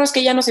dicen, no, es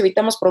que ya nos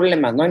evitamos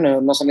problemas, ¿no? Y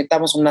nos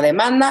evitamos una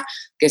demanda,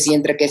 que si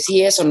entre que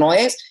sí es o no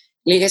es.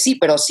 Le dije, sí,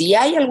 pero si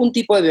hay algún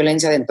tipo de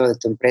violencia dentro de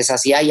tu empresa,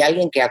 si hay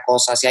alguien que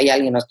acosa, si hay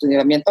alguien en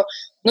hostigamiento,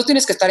 no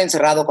tienes que estar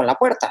encerrado con la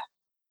puerta.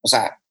 O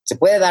sea, se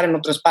puede dar en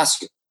otro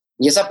espacio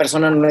y esa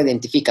persona no lo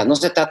identifica. No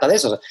se trata de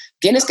eso. O sea,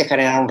 tienes que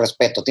generar un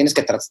respeto, tienes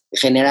que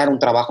generar un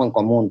trabajo en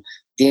común,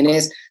 tiene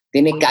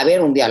que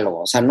haber un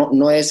diálogo. O sea,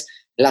 no es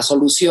la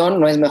solución,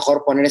 no es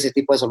mejor poner ese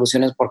tipo de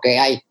soluciones porque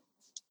hay.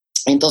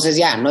 Entonces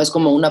ya, no es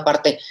como una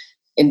parte...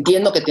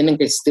 Entiendo que tienen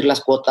que existir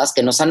las cuotas,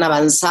 que nos han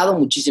avanzado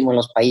muchísimo en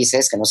los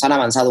países, que nos han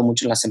avanzado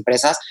mucho en las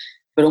empresas,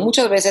 pero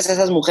muchas veces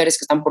esas mujeres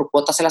que están por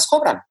cuotas se las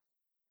cobran.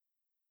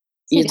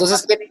 Sí, y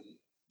entonces,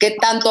 ¿qué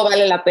tanto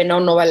vale la pena o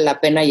no vale la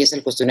pena? Y es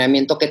el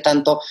cuestionamiento, ¿qué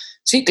tanto?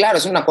 Sí, claro,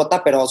 es una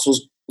cuota, pero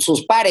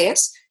sus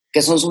pares,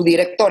 que son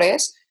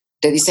subdirectores,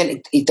 te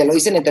dicen y te lo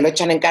dicen y te lo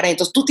echan en cara.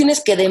 Entonces tú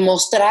tienes que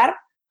demostrar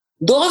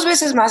 2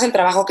 veces más el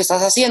trabajo que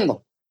estás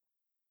haciendo.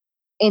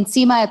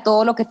 Encima de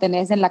todo lo que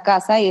tenés en la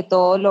casa y de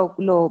todo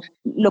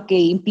lo que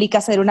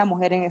implica ser una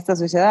mujer en esta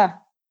sociedad.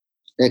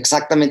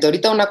 Exactamente.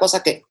 Ahorita una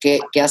cosa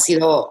que ha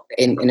sido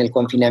en el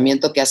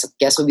confinamiento que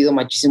ha subido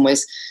muchísimo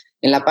es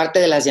en la parte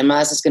de las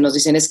llamadas, es que nos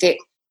dicen, es que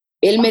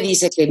él me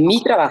dice que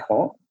mi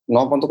trabajo,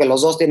 ¿no? Punto que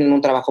los dos tienen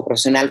un trabajo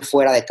profesional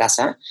fuera de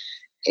casa,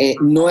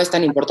 no es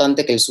tan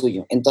importante que el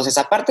suyo. Entonces,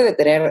 aparte de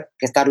tener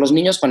que estar los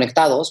niños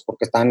conectados,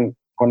 porque están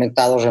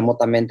conectados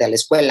remotamente a la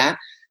escuela,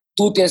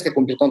 tú tienes que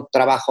cumplir con tu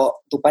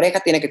trabajo, tu pareja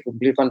tiene que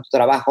cumplir con tu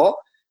trabajo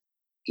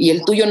y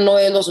el tuyo no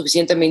es lo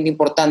suficientemente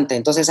importante.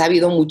 Entonces ha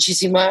habido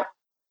muchísima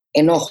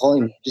enojo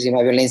y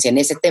muchísima violencia en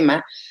ese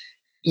tema,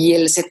 y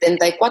el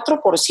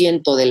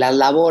 74% de las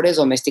labores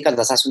domésticas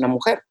las hace una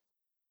mujer.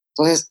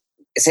 Entonces,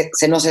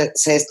 se nos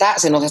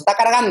está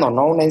cargando,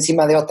 ¿no? Una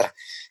encima de otra.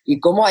 Y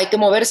cómo hay que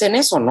moverse en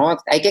eso, ¿no?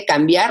 Hay que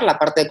cambiar la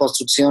parte de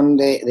construcción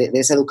de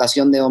esa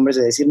educación de hombres,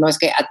 de decir, no, es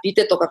que a ti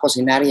te toca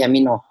cocinar y a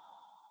mí no.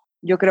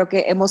 Yo creo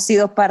que hemos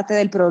sido parte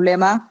del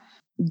problema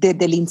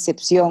desde la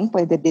incepción,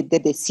 pues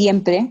desde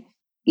siempre,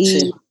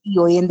 Sí. y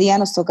hoy en día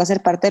nos toca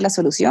ser parte de la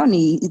solución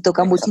y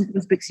toca mucha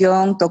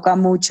introspección, toca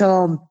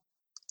mucho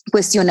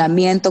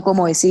cuestionamiento,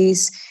 como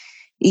decís,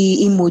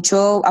 y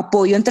mucho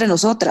apoyo entre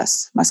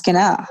nosotras, más que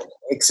nada.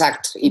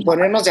 Exacto, y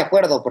ponernos de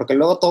acuerdo, porque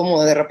luego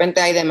de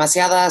repente hay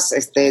demasiadas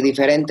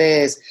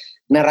diferentes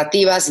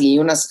narrativas y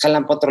unas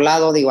jalan para otro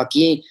lado. Digo,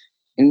 aquí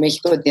en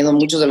México entiendo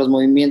muchos de los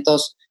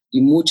movimientos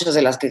y muchas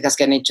de las quejas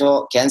que han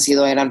hecho,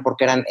 eran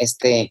porque eran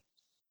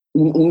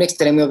un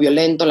extremo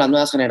violento. Las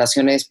nuevas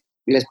generaciones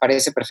les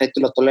parece perfecto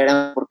y lo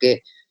toleran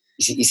porque,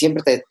 y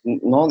siempre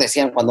 ¿no?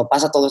 Decían, cuando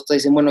pasa todo esto,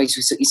 dicen, bueno, ¿y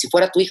si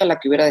fuera tu hija la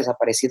que hubiera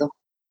desaparecido?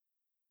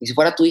 ¿Y si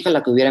fuera tu hija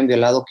la que hubieran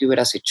violado, qué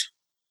hubieras hecho?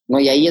 ¿No?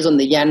 Y ahí es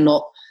donde ya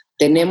no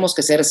tenemos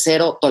que ser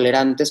cero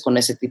tolerantes con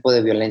ese tipo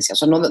de violencia. O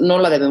sea, no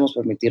la debemos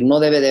permitir, no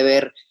debe de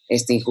haber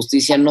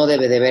injusticia, no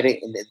debe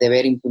de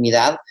haber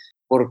impunidad,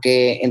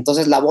 porque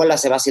entonces la bola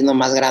se va haciendo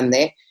más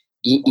grande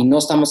y no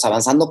estamos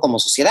avanzando como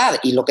sociedad.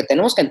 Y lo que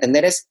tenemos que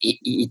entender es,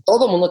 y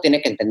todo el mundo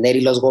tiene que entender,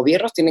 y los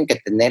gobiernos tienen que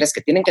entender, es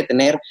que tienen que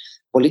tener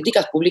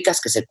políticas públicas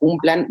que se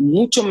cumplan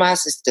mucho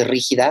más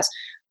rígidas,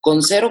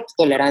 con cero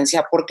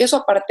tolerancia, porque eso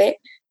aparte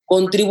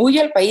contribuye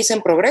al país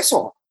en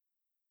progreso.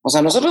 O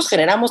sea, nosotros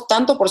generamos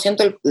tanto por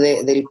ciento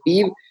del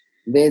PIB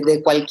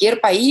de cualquier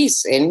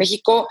país. En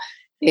México,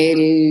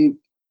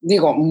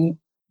 digo,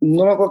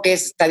 no me acuerdo qué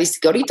es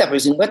estadística ahorita, pero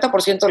el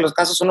 50% de los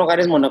casos son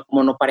hogares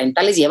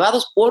monoparentales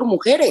llevados por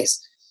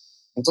mujeres.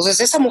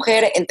 Entonces, esa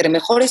mujer, entre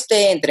mejor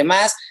esté, entre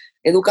más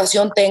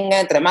educación tenga,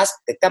 entre más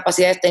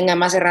capacidades tenga,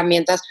 más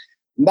herramientas,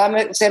 va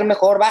a ser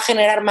mejor, va a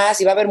generar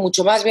más y va a haber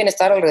mucho más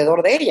bienestar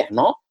alrededor de ella,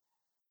 ¿no?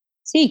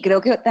 Sí,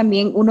 creo que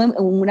también uno en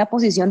una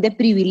posición de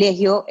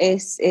privilegio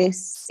es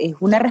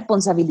una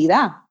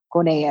responsabilidad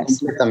con ellas.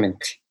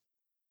 Completamente.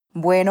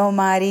 Bueno,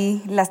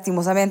 Mari,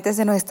 lastimosamente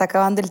se nos está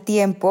acabando el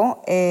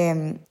tiempo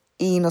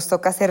y nos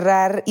toca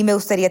cerrar. Y me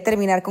gustaría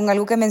terminar con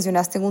algo que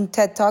mencionaste en un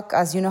TED Talk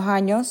hace unos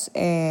años,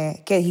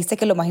 que dijiste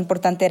que lo más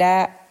importante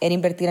era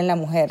invertir en la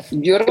mujer.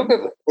 Yo creo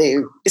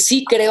que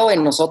sí creo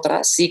en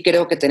nosotras, sí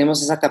creo que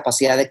tenemos esa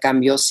capacidad de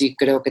cambio, sí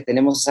creo que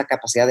tenemos esa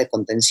capacidad de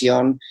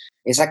contención,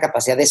 esa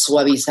capacidad de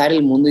suavizar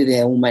el mundo y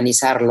de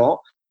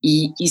humanizarlo.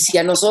 Y si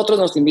a nosotros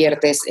nos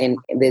inviertes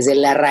desde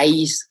la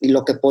raíz y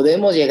lo que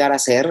podemos llegar a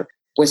hacer,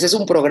 pues es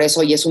un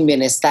progreso y es un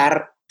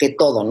bienestar que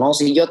todo, ¿no?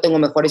 Si yo tengo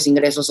mejores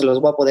ingresos, se los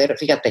voy a poder,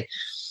 fíjate,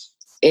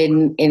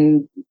 en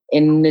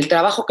el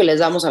trabajo que les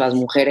damos a las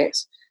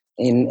mujeres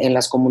en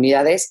las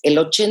comunidades, el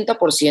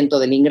 80%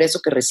 del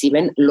ingreso que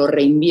reciben lo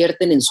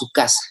reinvierten en su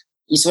casa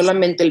y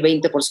solamente el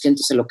 20%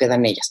 se lo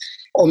quedan ellas,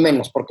 o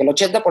menos, porque el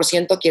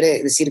 80%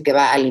 quiere decir que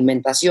va a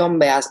alimentación,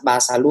 va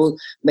a salud,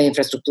 va a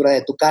infraestructura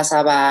de tu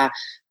casa, va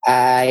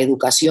a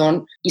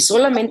educación, y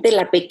solamente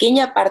la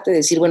pequeña parte de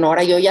decir, bueno,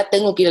 ahora yo ya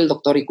tengo que ir al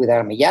doctor y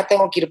cuidarme, ya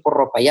tengo que ir por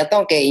ropa, ya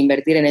tengo que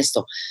invertir en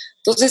esto.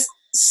 Entonces,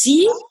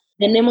 sí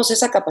tenemos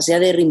esa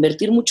capacidad de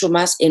reinvertir mucho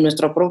más en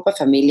nuestra propia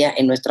familia,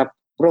 en nuestro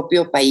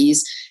propio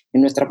país,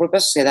 en nuestra propia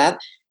sociedad,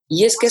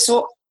 y es que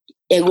eso,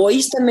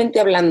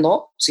 egoístamente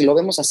hablando, si lo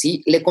vemos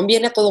así, le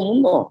conviene a todo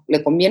mundo,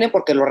 le conviene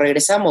porque lo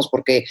regresamos,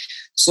 porque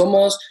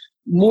somos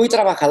muy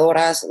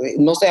trabajadoras,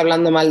 no estoy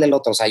hablando mal del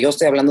otro, o sea, yo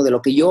estoy hablando de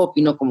lo que yo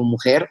opino como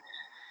mujer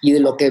y de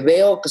lo que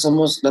veo que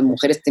somos las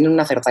mujeres, tienen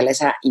una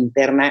fortaleza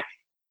interna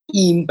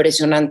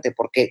impresionante,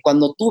 porque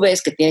cuando tú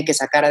ves que tiene que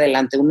sacar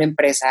adelante una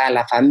empresa, a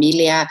la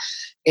familia,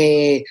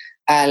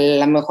 a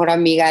la mejor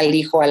amiga, al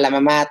hijo, a la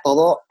mamá,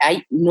 todo,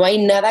 no hay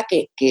nada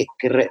que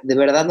de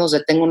verdad nos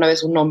detenga. Una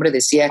vez un hombre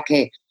decía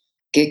que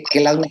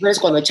las mujeres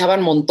cuando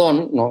echaban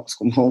montón, ¿no? Es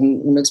como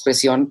una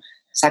expresión,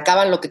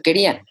 sacaban lo que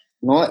querían,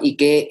 ¿no? Y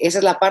que esa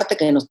es la parte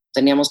que nos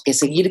teníamos que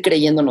seguir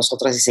creyendo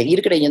nosotras y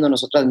seguir creyendo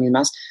nosotras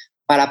mismas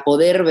para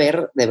poder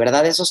ver de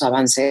verdad esos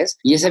avances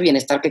y ese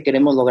bienestar que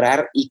queremos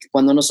lograr, y que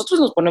cuando nosotros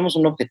nos ponemos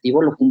un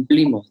objetivo lo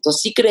cumplimos.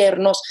 Entonces sí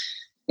creernos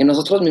en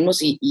nosotros mismos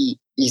y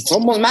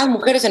somos más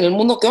mujeres en el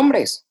mundo que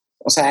hombres.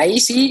 O sea, ahí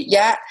sí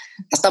ya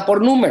hasta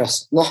por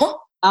números, ¿no?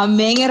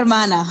 Amén,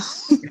 hermana.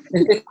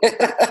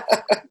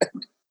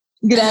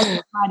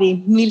 Gracias,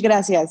 Mari. Mil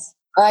gracias.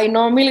 Ay,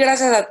 no, mil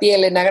gracias a ti,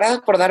 Elena. Gracias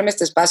por darme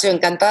este espacio.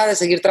 Encantada de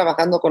seguir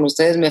trabajando con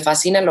ustedes. Me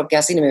fascina lo que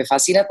hacen y me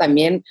fascina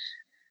también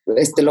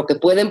lo que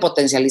pueden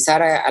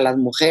potencializar a las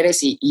mujeres,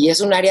 y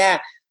es un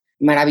área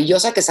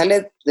maravillosa que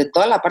sale de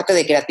toda la parte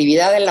de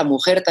creatividad de la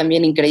mujer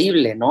también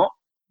increíble, ¿no?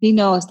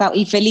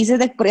 Y felices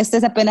de que este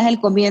es apenas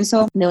el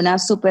comienzo de una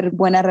súper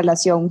buena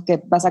relación que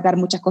va a sacar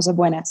muchas cosas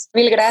buenas.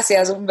 Mil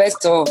gracias, un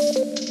beso.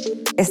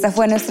 Esta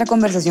fue nuestra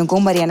conversación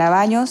con Mariana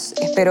Baños.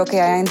 Espero que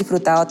hayan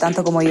disfrutado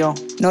tanto como yo.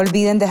 No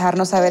olviden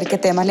dejarnos saber qué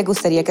temas les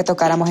gustaría que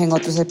tocáramos en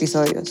otros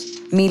episodios.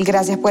 Mil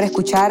gracias por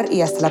escuchar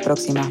y hasta la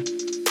próxima.